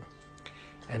hospital,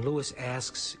 and Lewis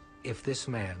asks if this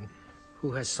man,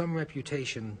 who has some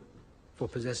reputation for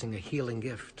possessing a healing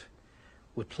gift,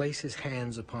 would place his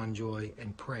hands upon Joy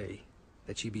and pray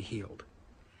that she be healed.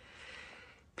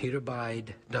 Peter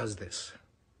Bide does this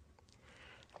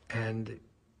and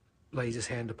lays his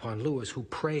hand upon Lewis, who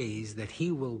prays that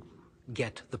he will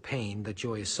get the pain that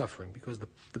Joy is suffering, because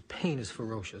the pain is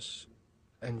ferocious.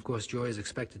 And of course, Joy is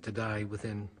expected to die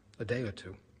within a day or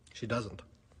two. She doesn't.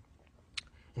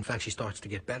 In fact, she starts to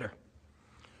get better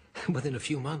within a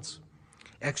few months.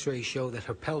 X-rays show that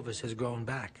her pelvis has grown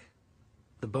back.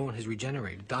 The bone has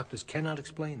regenerated. Doctors cannot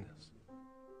explain this.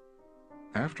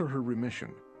 After her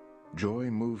remission, Joy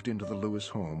moved into the Lewis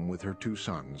home with her two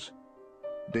sons,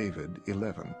 David,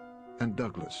 11, and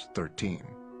Douglas, 13.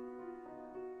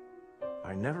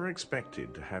 I never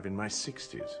expected to have in my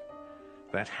 60s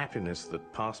that happiness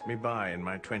that passed me by in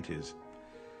my 20s.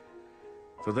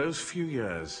 For those few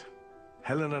years,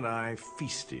 Helen and I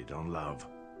feasted on love.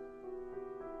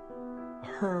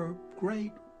 Her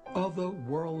great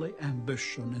otherworldly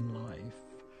ambition in life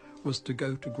was to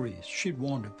go to Greece. She'd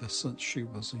wanted this since she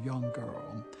was a young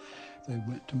girl. They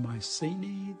went to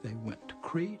Mycenae, they went to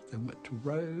Crete, they went to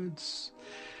Rhodes.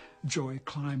 Joy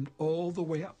climbed all the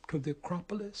way up to the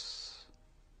Acropolis.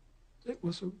 It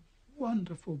was a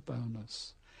wonderful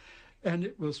bonus, and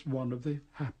it was one of the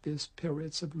happiest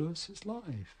periods of Lewis's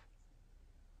life.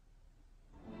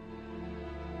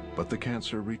 But the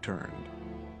cancer returned.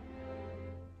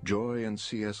 Joy and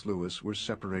C.S. Lewis were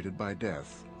separated by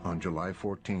death on July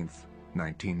 14th,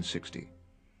 1960.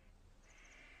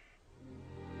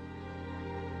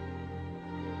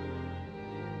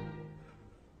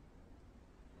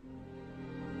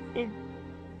 Oh,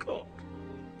 God.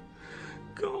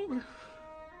 God.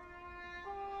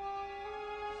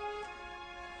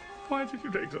 Why did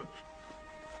you take such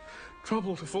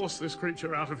trouble to force this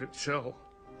creature out of its shell,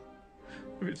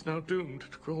 if it's now doomed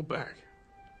to crawl back,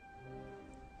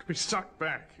 to be sucked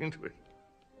back into it?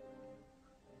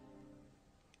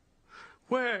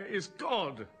 Where is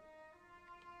God?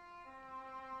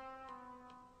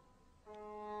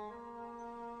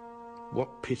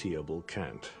 What pitiable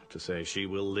cant to say she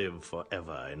will live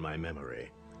forever in my memory.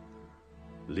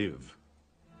 Live.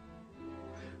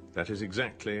 That is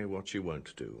exactly what she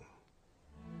won't do.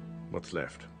 What's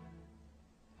left?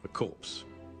 A corpse,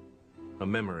 a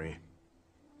memory,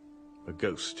 a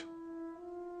ghost.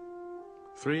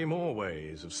 3 more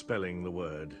ways of spelling the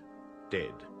word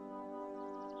dead.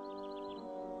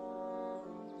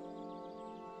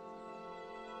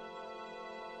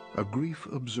 A Grief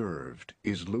Observed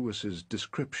is Lewis's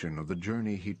description of the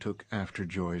journey he took after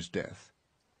Joy's death.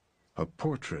 A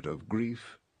portrait of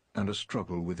grief and a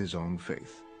struggle with his own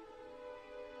faith.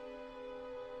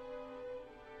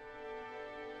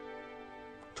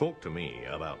 Talk to me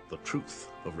about the truth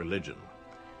of religion,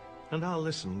 and I'll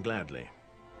listen gladly.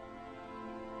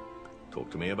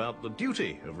 Talk to me about the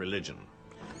duty of religion,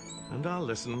 and I'll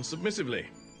listen submissively.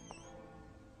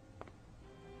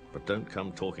 But don't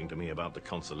come talking to me about the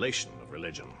consolation of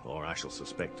religion, or I shall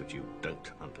suspect that you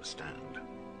don't understand.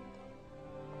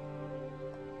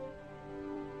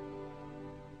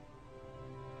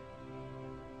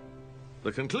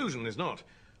 The conclusion is not,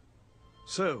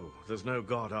 so there's no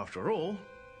God after all,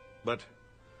 but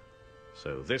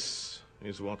so this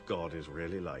is what God is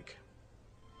really like.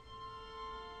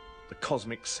 The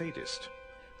cosmic sadist,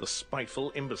 the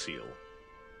spiteful imbecile.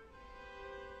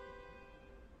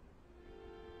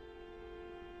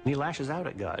 He lashes out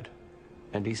at God,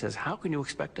 and he says, how can you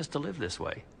expect us to live this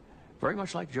way? Very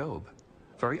much like Job.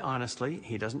 Very honestly,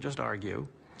 he doesn't just argue.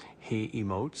 He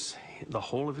emotes. The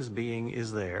whole of his being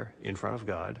is there in front of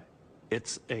God.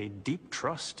 It's a deep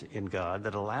trust in God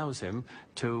that allows him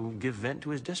to give vent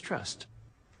to his distrust.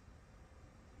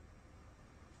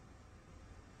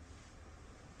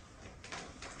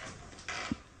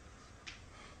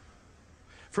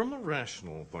 From a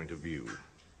rational point of view,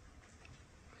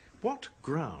 what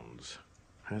grounds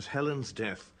has Helen's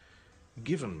death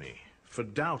given me for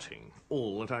doubting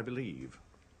all that I believe?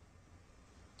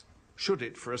 Should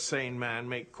it, for a sane man,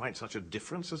 make quite such a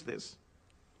difference as this?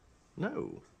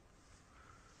 No.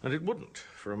 And it wouldn't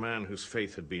for a man whose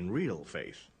faith had been real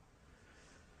faith.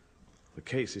 The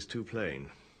case is too plain.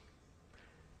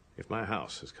 If my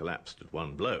house has collapsed at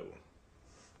one blow,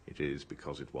 it is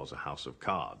because it was a house of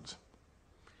cards.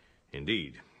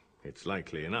 Indeed, it's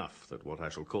likely enough that what I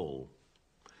shall call,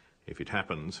 if it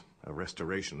happens, a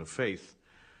restoration of faith,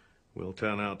 will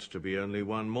turn out to be only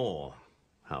one more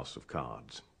house of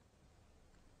cards.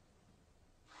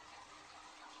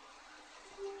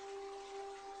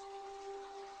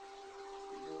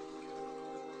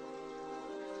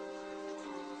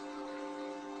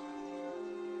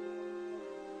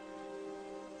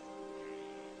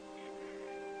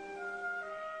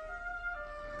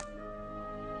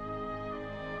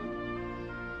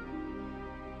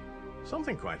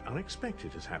 Something quite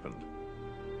unexpected has happened.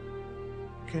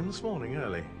 Came this morning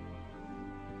early.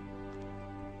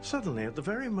 Suddenly, at the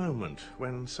very moment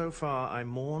when so far I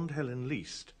mourned Helen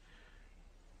least,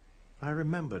 I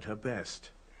remembered her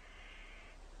best.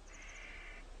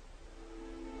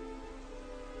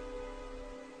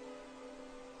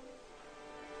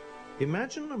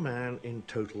 Imagine a man in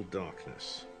total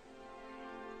darkness.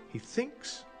 He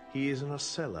thinks he is in a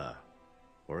cellar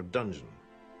or a dungeon.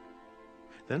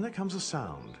 Then there comes a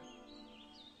sound.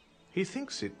 He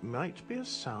thinks it might be a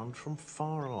sound from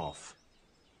far off.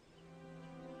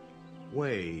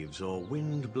 Waves or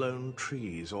wind-blown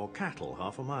trees or cattle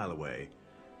half a mile away.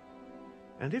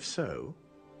 And if so,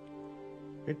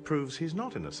 it proves he's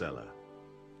not in a cellar,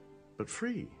 but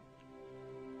free,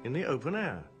 in the open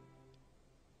air.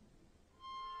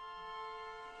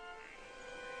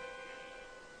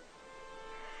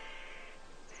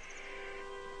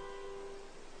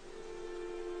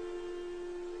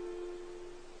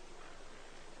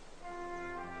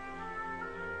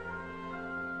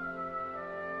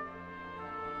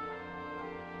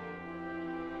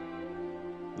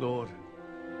 Lord,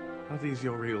 are these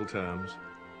your real terms?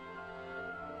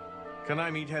 Can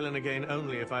I meet Helen again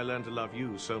only if I learn to love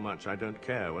you so much I don't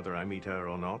care whether I meet her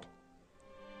or not?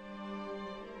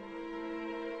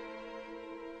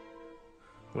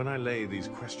 When I lay these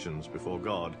questions before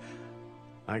God,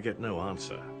 I get no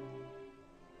answer,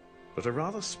 but a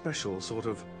rather special sort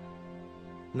of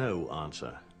no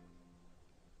answer.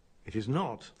 It is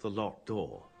not the locked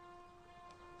door.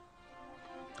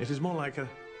 It is more like a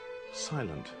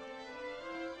silent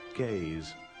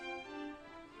gaze,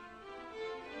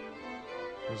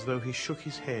 as though he shook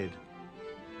his head,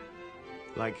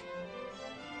 like,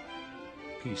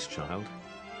 "Peace, child,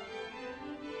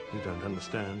 you don't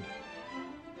understand."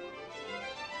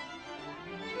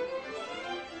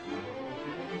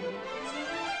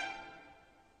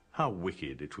 How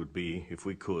wicked it would be if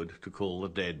we could, to call the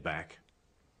dead back.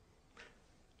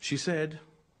 She said,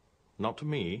 not to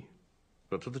me,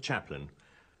 but to the chaplain,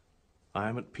 "I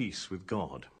am at peace with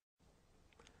God."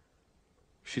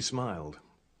 She smiled,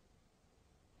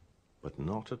 but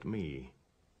not at me.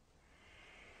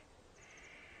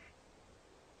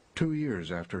 2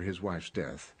 years after his wife's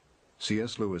death,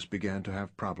 C.S. Lewis began to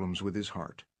have problems with his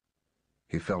heart.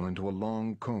 He fell into a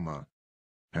long coma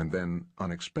and then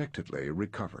unexpectedly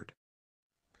recovered.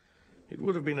 It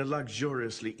would have been a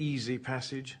luxuriously easy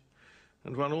passage,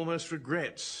 and one almost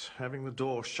regrets having the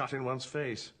door shut in one's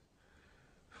face.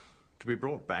 To be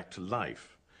brought back to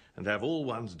life and have all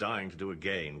one's dying to do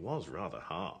again was rather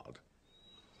hard.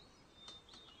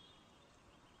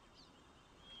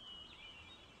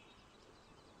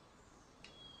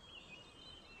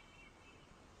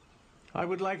 I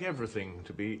would like everything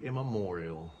to be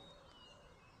immemorial.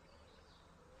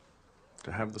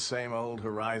 To have the same old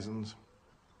horizons,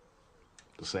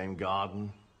 the same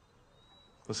garden,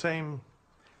 the same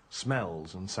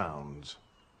smells and sounds,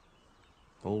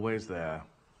 always there.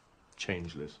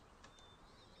 Changeless.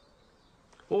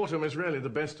 Autumn is really the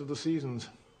best of the seasons.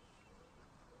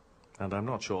 And I'm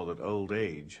not sure that old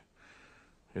age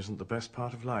isn't the best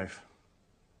part of life.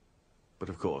 But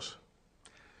of course,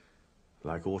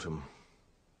 like autumn,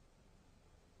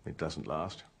 it doesn't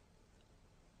last.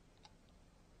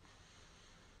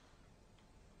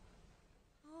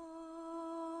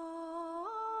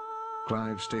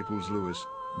 Clive Staples Lewis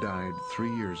died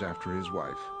 3 years after his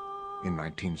wife in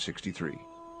 1963.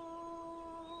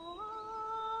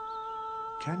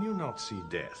 Can you not see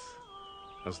death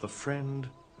as the friend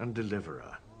and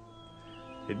deliverer?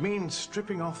 It means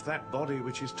stripping off that body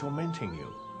which is tormenting you.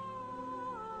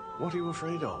 What are you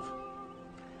afraid of?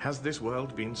 Has this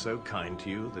world been so kind to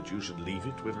you that you should leave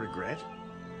it with regret?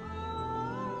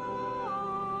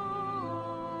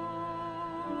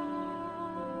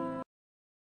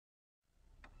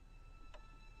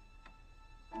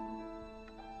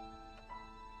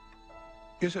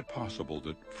 Is it possible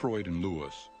that Freud and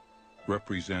Lewis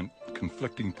represent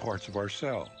conflicting parts of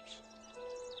ourselves?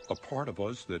 A part of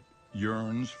us that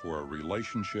yearns for a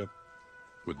relationship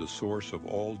with the source of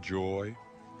all joy,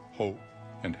 hope,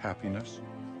 and happiness,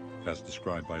 as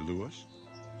described by Lewis,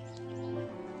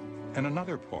 and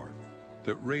another part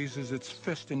that raises its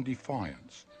fist in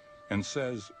defiance and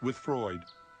says, with Freud,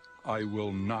 I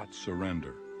will not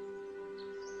surrender.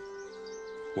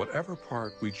 Whatever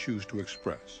part we choose to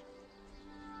express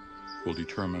will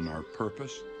determine our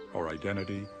purpose, our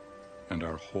identity, and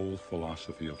our whole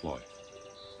philosophy of life.